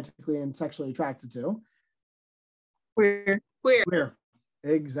you're romantically and sexually attracted to. Queer. Queer.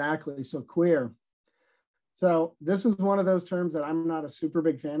 Exactly. So queer. So this is one of those terms that I'm not a super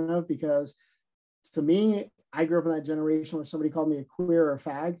big fan of, because to me, I grew up in that generation where somebody called me a queer or a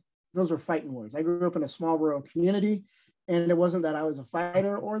fag. Those were fighting words. I grew up in a small rural community, and it wasn't that I was a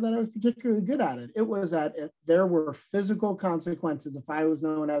fighter or that I was particularly good at it. It was that there were physical consequences if I was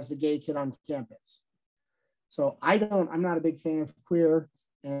known as the gay kid on campus. So I'm not a big fan of queer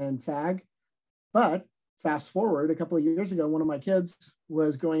and fag, but fast forward a couple of years ago, one of my kids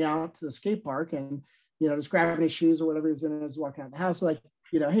was going out to the skate park and, just grabbing his shoes or whatever he was doing, was walking out of the house, like,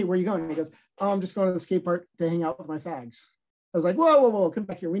 hey, where are you going? And he goes, oh, I'm just going to the skate park to hang out with my fags. I was like, whoa, come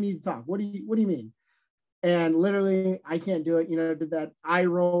back here. We need to talk. What do you mean? And literally, I can't do it. Did that eye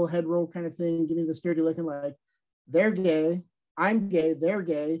roll, head roll kind of thing, giving the dirty looking like, they're gay, I'm gay,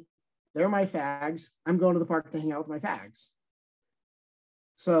 they're my fags. I'm going to the park to hang out with my fags.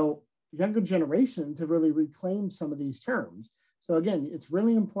 So younger generations have really reclaimed some of these terms. So again, it's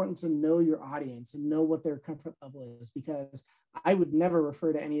really important to know your audience and know what their comfort level is, because I would never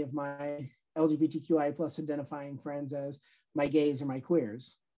refer to any of my LGBTQIA plus identifying friends as my gays or my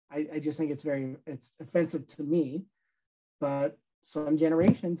queers. I just think it's offensive to me, but some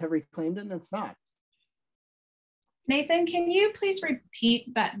generations have reclaimed it and it's not. Nathan, can you please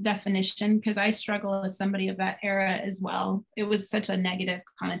repeat that definition? Because I struggle with somebody of that era as well. It was such a negative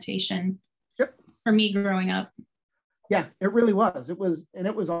connotation for me growing up. Yeah, it really was. It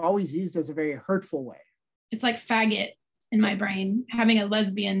was always used as a very hurtful way. It's like faggot in my brain. Having a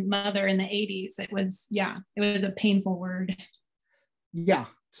lesbian mother in the 80s, it was a painful word. Yeah,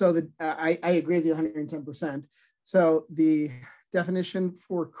 so I agree with you 110%. So the definition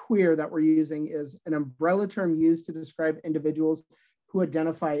for queer that we're using is an umbrella term used to describe individuals who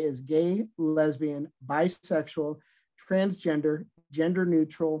identify as gay, lesbian, bisexual, transgender, gender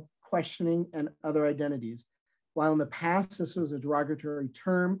neutral, questioning, and other identities. While in the past, this was a derogatory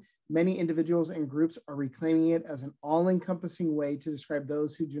term, many individuals and groups are reclaiming it as an all-encompassing way to describe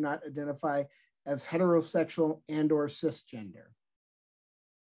those who do not identify as heterosexual and or cisgender.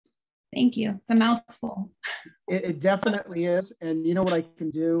 Thank you. It's a mouthful. It definitely is. And you know what I can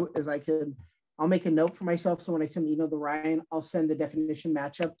do is I'll make a note for myself. So when I send the email to Ryan, I'll send the definition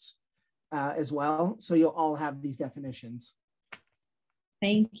matchups as well. So you'll all have these definitions.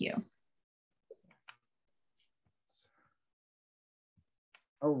 Thank you.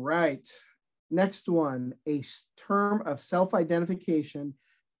 All right. Next one, a term of self-identification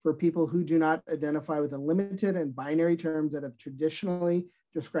for people who do not identify with the limited and binary terms that have traditionally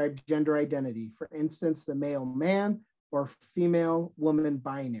described gender identity. For instance, the male man or female woman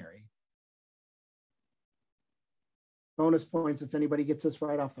binary. Bonus points if anybody gets this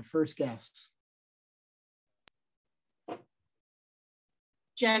right off the first guess.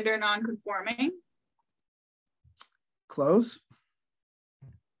 Gender non-conforming. Close.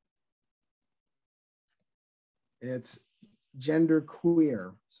 It's gender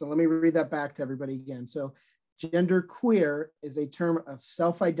queer. So let me read that back to everybody again. So gender queer is a term of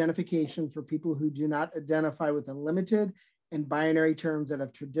self-identification for people who do not identify with the limited and binary terms that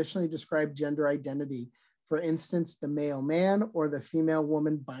have traditionally described gender identity. For instance, the male man or the female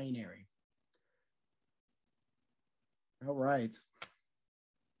woman binary. All right.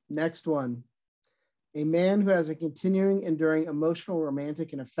 Next one. A man who has a continuing, enduring, emotional,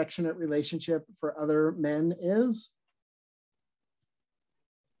 romantic, and affectionate relationship for other men is?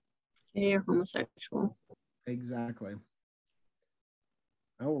 Gay or homosexual. Exactly.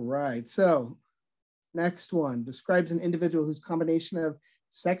 All right. So next one describes an individual whose combination of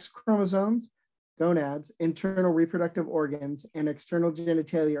sex chromosomes, gonads, internal reproductive organs, and external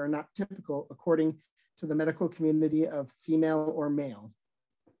genitalia are not typical according to the medical community of female or male.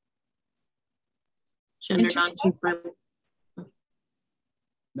 Gender non-conforming.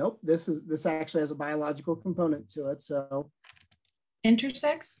 Nope, this actually has a biological component to it. So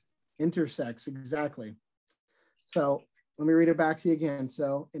intersex? Intersex, exactly. So let me read it back to you again.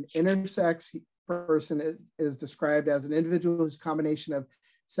 So an intersex person is described as an individual whose combination of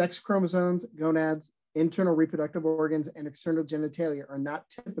sex chromosomes, gonads, internal reproductive organs, and external genitalia are not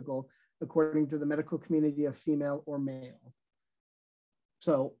typical according to the medical community of female or male.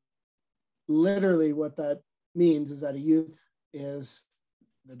 So literally what that means is that a youth is,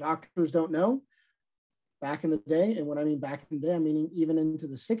 the doctors don't know back in the day. And when I mean back in the day, I'm meaning even into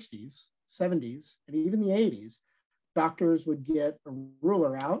the 60s, 70s, and even the 80s, doctors would get a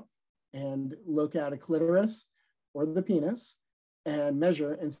ruler out and look at a clitoris or the penis and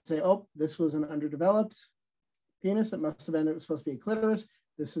measure and say, oh, this was an underdeveloped penis. It was supposed to be a clitoris.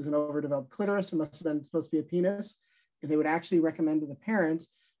 This is an overdeveloped clitoris. It must have been supposed to be a penis. And they would actually recommend to the parents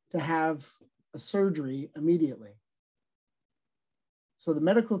to have a surgery immediately. So the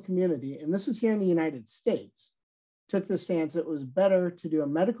medical community, and this is here in the United States, took the stance it was better to do a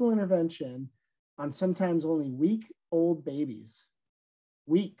medical intervention on sometimes only week-old babies.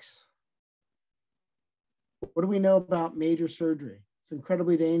 Weeks. What do we know about major surgery? It's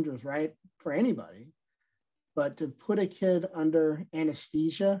incredibly dangerous, right? For anybody. But to put a kid under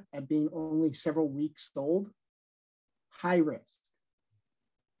anesthesia at being only several weeks old, high risk.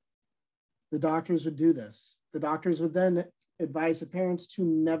 The doctors would do this. The doctors would then advise the parents to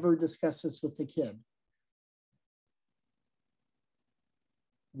never discuss this with the kid.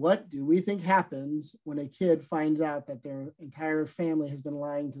 What do we think happens when a kid finds out that their entire family has been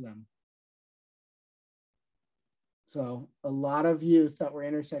lying to them? So a lot of youth that were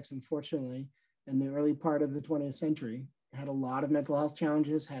intersex, unfortunately, in the early part of the 20th century, had a lot of mental health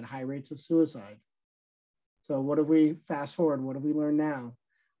challenges, had high rates of suicide. So what have we, fast forward, what have we learned now?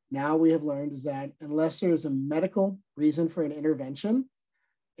 Now we have learned is that unless there's a medical reason for an intervention,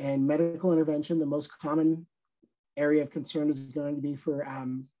 and medical intervention, the most common area of concern is going to be for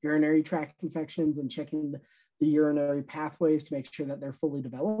urinary tract infections and checking the urinary pathways to make sure that they're fully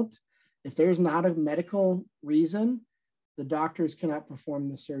developed. If there's not a medical reason, the doctors cannot perform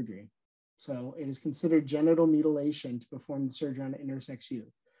the surgery. So it is considered genital mutilation to perform the surgery on intersex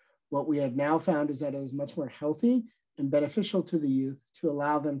youth. What we have now found is that it is much more healthy and beneficial to the youth to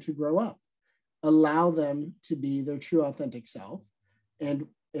allow them to grow up, allow them to be their true authentic self. And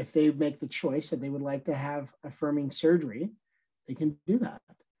if they make the choice that they would like to have affirming surgery, they can do that.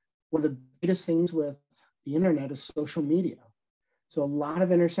 One of the greatest things with the internet is social media. So a lot of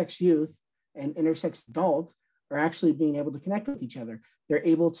intersex youth and intersex adults are actually being able to connect with each other. They're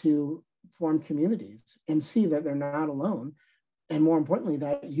able to form communities and see that they're not alone. And more importantly,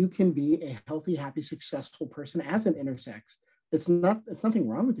 that you can be a healthy, happy, successful person as an intersex. It's nothing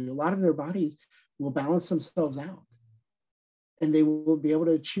wrong with you. A lot of their bodies will balance themselves out. And they will be able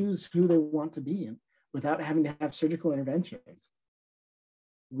to choose who they want to be in without having to have surgical interventions.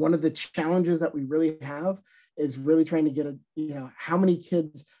 One of the challenges that we really have is really trying to get how many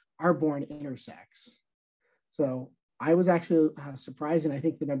kids are born intersex. So I was actually surprised, and I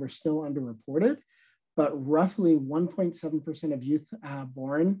think the number is still underreported, but roughly 1.7% of youth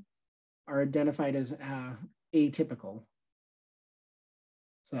born are identified as atypical.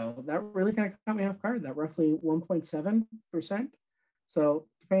 So that really kind of caught me off guard, that roughly 1.7%. So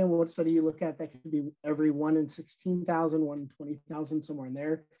depending on what study you look at, that could be every 1 in 16,000, 1 in 20,000, somewhere in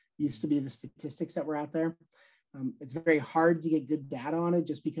there. Used to be the statistics that were out there. It's very hard to get good data on it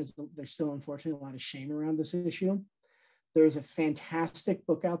just because there's still, unfortunately, a lot of shame around this issue. There's a fantastic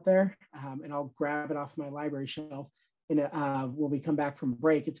book out there, and I'll grab it off my library shelf when we come back from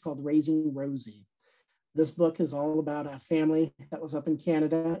break. It's called Raising Rosie. This book is all about a family that was up in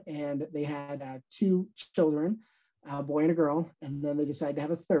Canada, and they had 2 children, a boy and a girl, and then they decided to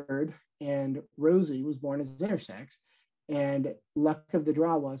have a third, and Rosie was born as intersex. And luck of the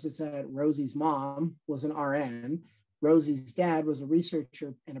draw was that Rosie's mom was an RN, Rosie's dad was a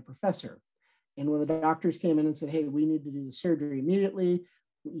researcher and a professor. And when the doctors came in and said, hey, we need to do the surgery immediately,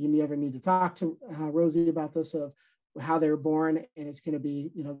 you never need to talk to Rosie about this, of how they were born, and it's going to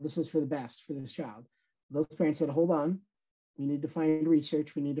be, this is for the best for this child. Those parents said, hold on, we need to find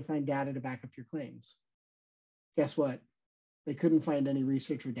research, we need to find data to back up your claims. Guess what? They couldn't find any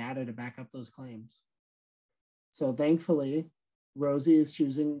research or data to back up those claims. So thankfully, Rosie is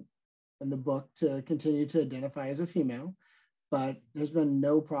choosing in the book to continue to identify as a female, but there's been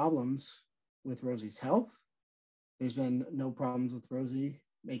no problems with Rosie's health. There's been no problems with Rosie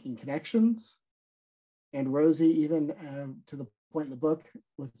making connections. And Rosie, even to the point in the book,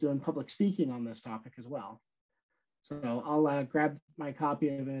 was doing public speaking on this topic as well. So I'll grab my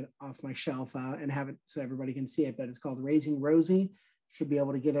copy of it off my shelf and have it so everybody can see it, but it's called Raising Rosie. Should be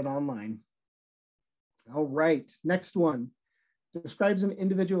able to get it online. All right, next one. Describes an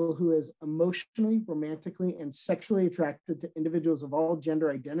individual who is emotionally, romantically, and sexually attracted to individuals of all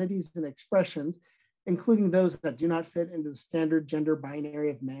gender identities and expressions, including those that do not fit into the standard gender binary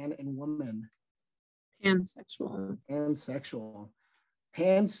of man and woman. Pansexual. Pansexual.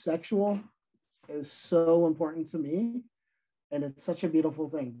 Pansexual is so important to me, and it's such a beautiful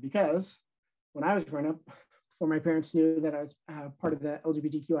thing, because when I was growing up, before my parents knew that I was part of the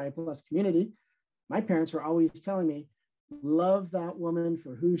LGBTQIA plus community, my parents were always telling me, love that woman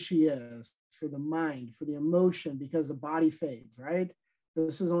for who she is, for the mind, for the emotion, because the body fades, right?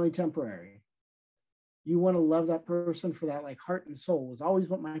 This is only temporary. You want to love that person for that, like, heart and soul, was always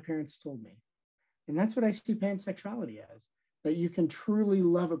what my parents told me. And that's what I see pansexuality as, that you can truly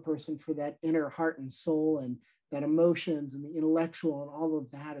love a person for that inner heart and soul, and that emotions and the intellectual and all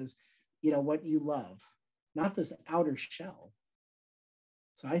of that is, what you love, not this outer shell.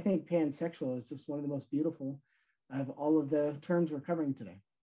 So I think pansexual is just one of the most beautiful of all of the terms we're covering today.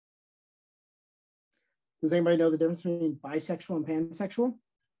 Does anybody know the difference between bisexual and pansexual?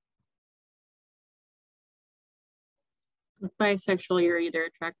 Bisexual, you're either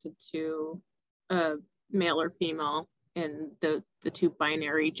attracted to a male or female in the 2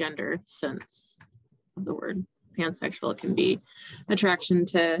 binary gender sense of the word. Pansexual can be attraction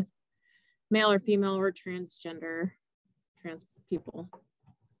to male or female or transgender, trans people.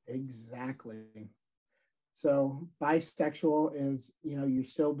 Exactly. So bisexual is, you're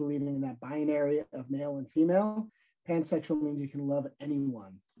still believing in that binary of male and female. Pansexual means you can love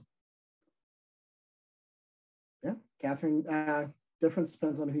anyone. Yeah, Catherine, difference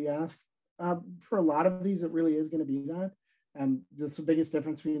depends on who you ask. For a lot of these, it really is going to be that. Just the biggest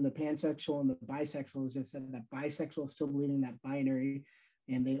difference between the pansexual and the bisexual is just that bisexual is still believing in that binary,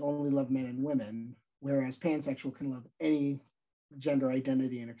 and they only love men and women, whereas pansexual can love any gender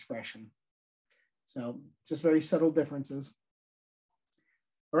identity and expression. So just very subtle differences.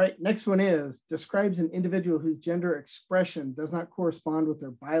 All right, next one is, describes an individual whose gender expression does not correspond with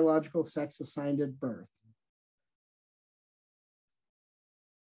their biological sex assigned at birth.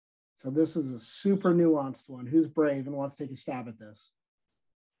 So this is a super nuanced one. Who's brave and wants to take a stab at this?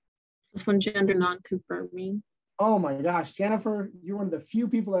 This one, gender non-confirming. Oh my gosh, Jennifer, you're one of the few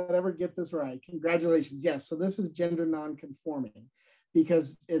people that ever get this right. Congratulations. Yes, so this is gender non-conforming,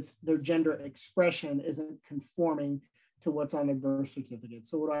 because it's their gender expression isn't conforming to what's on their birth certificate.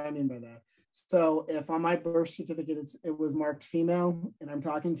 So what do I mean by that? So if on my birth certificate it was marked female, and I'm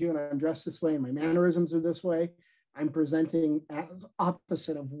talking to you and I'm dressed this way and my mannerisms are this way, I'm presenting as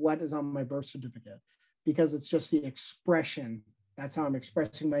opposite of what is on my birth certificate, because it's just the expression. That's how I'm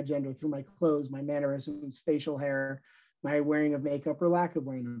expressing my gender, through my clothes, my mannerisms, facial hair, my wearing of makeup or lack of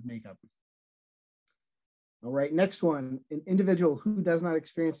wearing of makeup. All right, next one, an individual who does not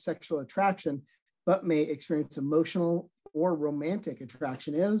experience sexual attraction, but may experience emotional or romantic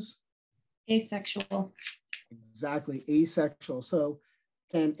attraction is? Asexual. Exactly, asexual. So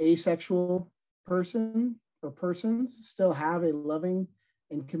can asexual person or persons still have a loving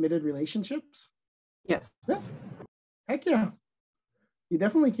and committed relationships? Yes. Yeah. Heck yeah. You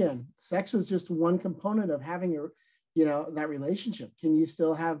definitely can. Sex is just one component of having a, that relationship. Can you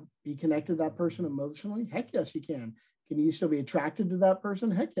still be connected to that person emotionally? Heck yes, you can. Can you still be attracted to that person?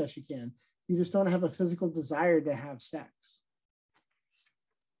 Heck yes, you can. You just don't have a physical desire to have sex.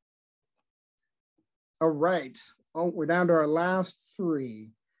 All right. Oh, we're down to our last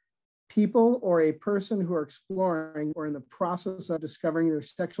three. People or a person who are exploring or in the process of discovering their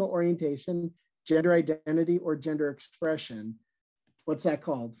sexual orientation, gender identity, or gender expression. What's that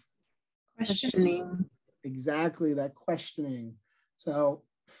called? Questioning. Exactly, that questioning. So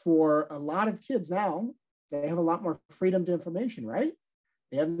for a lot of kids now, they have a lot more freedom to information, right?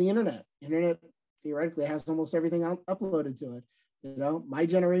 They have the internet. Internet theoretically has almost everything uploaded to it. My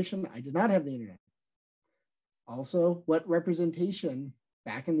generation, I did not have the internet. Also, what representation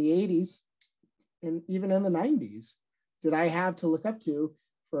back in the 80s and even in the 90s did I have to look up to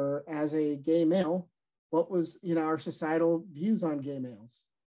for as a gay male? What was, our societal views on gay males?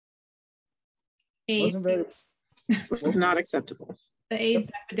 Wasn't very was not acceptable. The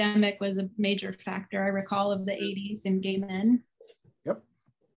AIDS epidemic was a major factor, I recall, of the 80s in gay men. Yep.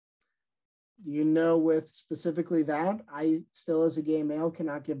 Do you know with specifically that, I still as a gay male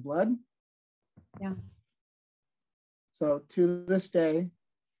cannot give blood? Yeah. So to this day,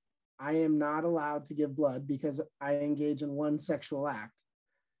 I am not allowed to give blood because I engage in one sexual act.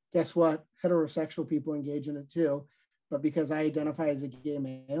 Guess what? Heterosexual people engage in it too. But because I identify as a gay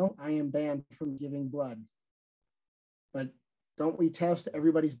male, I am banned from giving blood. But don't we test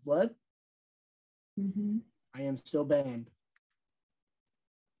everybody's blood? Mm-hmm. I am still banned.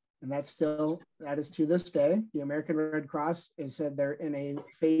 And that is to this day. The American Red Cross has said they're in a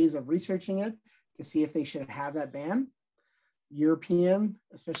phase of researching it to see if they should have that ban. European,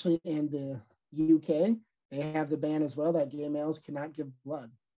 especially in the UK, they have the ban as well that gay males cannot give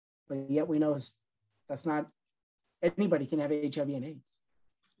blood. But yet we know that's not, anybody can have HIV and AIDS.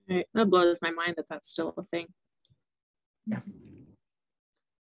 Right. That blows my mind that that's still a thing. Yeah.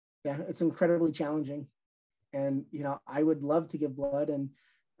 Yeah, it's incredibly challenging. And, I would love to give blood and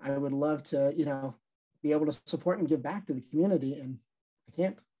I would love to, be able to support and give back to the community, and I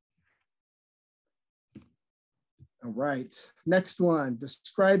can't. All right, next one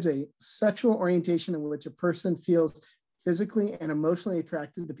describes a sexual orientation in which a person feels physically and emotionally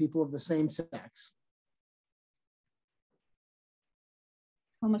attracted to people of the same sex.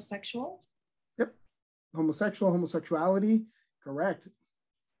 Homosexual? Yep, homosexuality, correct.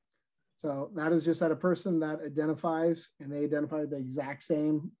 So that is just that a person that identifies and they identify the exact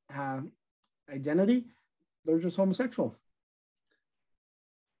same identity, they're just homosexual.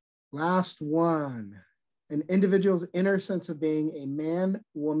 Last one. An individual's inner sense of being a man,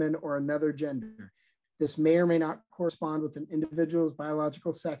 woman, or another gender. This may or may not correspond with an individual's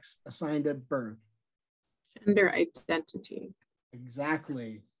biological sex assigned at birth. Gender identity.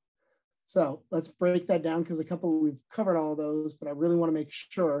 Exactly. So let's break that down because we've covered all those, but I really want to make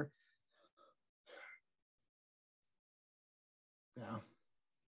sure. Yeah.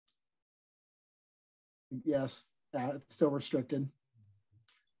 Yes, it's still restricted.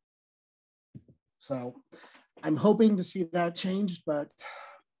 So I'm hoping to see that changed, but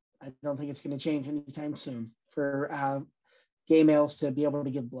I don't think it's going to change anytime soon for gay males to be able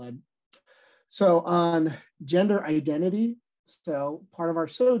to give blood. So on gender identity, so part of our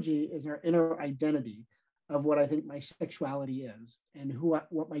SOGI is our inner identity of what I think my sexuality is and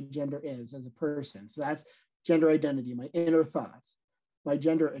what my gender is as a person. So that's gender identity, my inner thoughts. My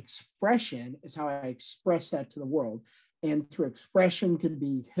gender expression is how I express that to the world. And through expression could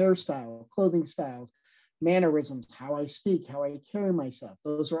be hairstyle, clothing styles, mannerisms, how I speak, how I carry myself.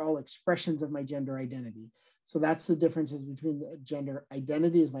 Those are all expressions of my gender identity. So that's the differences between the gender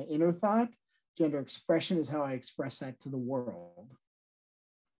identity is my inner thought. Gender expression is how I express that to the world.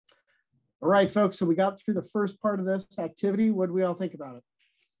 All right, folks, so we got through the first part of this activity. What do we all think about it?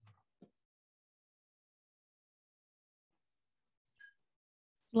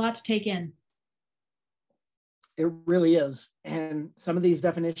 A lot to take in. It really is. And some of these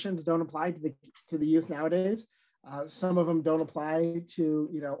definitions don't apply to the youth nowadays. Some of them don't apply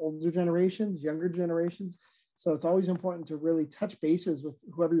to older generations, younger generations. So it's always important to really touch bases with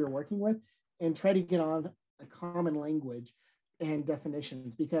whoever you're working with and try to get on a common language and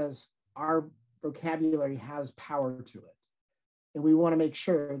definitions because our vocabulary has power to it. And we want to make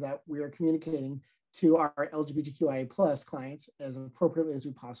sure that we are communicating to our LGBTQIA plus clients as appropriately as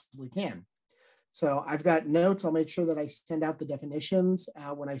we possibly can. So I've got notes. I'll make sure that I send out the definitions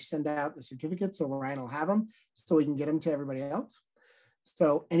when I send out the certificates, so Ryan will have them so we can get them to everybody else.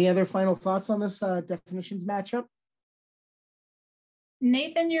 So any other final thoughts on this definitions matchup?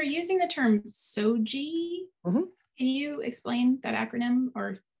 Nathan, you're using the term SOGI. Mm-hmm. Can you explain that acronym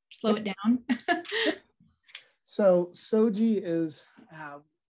or slow it down? So SOGI is,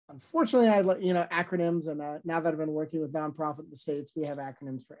 unfortunately, acronyms, and now that I've been working with nonprofit in the States, we have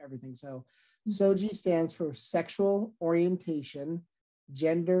acronyms for everything. So SOGI stands for Sexual Orientation,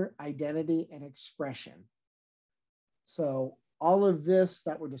 Gender, Identity, and Expression. So all of this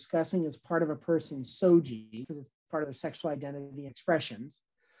that we're discussing is part of a person's SOGI because it's part of their sexual identity and expressions.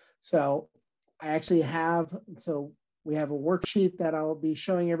 So we have a worksheet that I'll be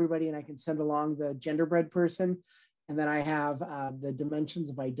showing everybody, and I can send along the genderbread person. And then I have the dimensions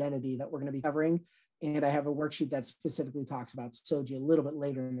of identity that we're going to be covering. And I have a worksheet that specifically talks about SOGI a little bit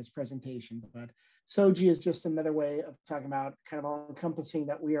later in this presentation. But SOGI is just another way of talking about kind of all encompassing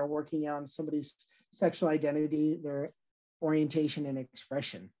that we are working on somebody's sexual identity, their orientation and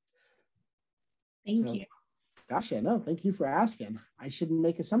expression. Thank you. Gosh, no, thank you for asking. I shouldn't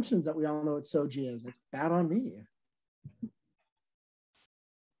make assumptions that we all know what SOGI is. It's bad on me.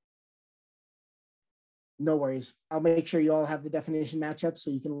 No worries. I'll make sure you all have the definition matchup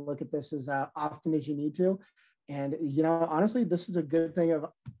so you can look at this as often as you need to. And, honestly, this is a good thing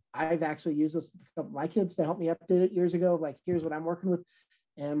I've actually used this with my kids to help me update it years ago. Like, here's what I'm working with.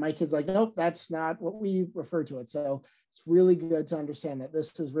 And my kid's like, nope, that's not what we refer to it. So it's really good to understand that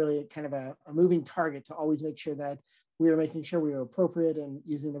this is really kind of a moving target to always make sure that we are making sure we are appropriate and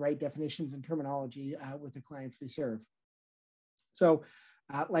using the right definitions and terminology with the clients we serve. So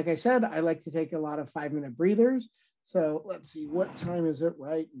like I said, I like to take a lot of 5-minute breathers. So let's see, what time is it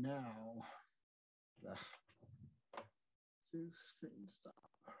right now? Screen stop.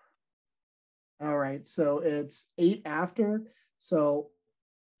 All right, so it's 8 after. So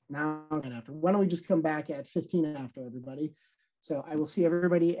now 9 after. Why don't we just come back at 15 after, everybody? So I will see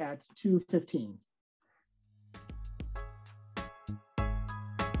everybody at 2:15.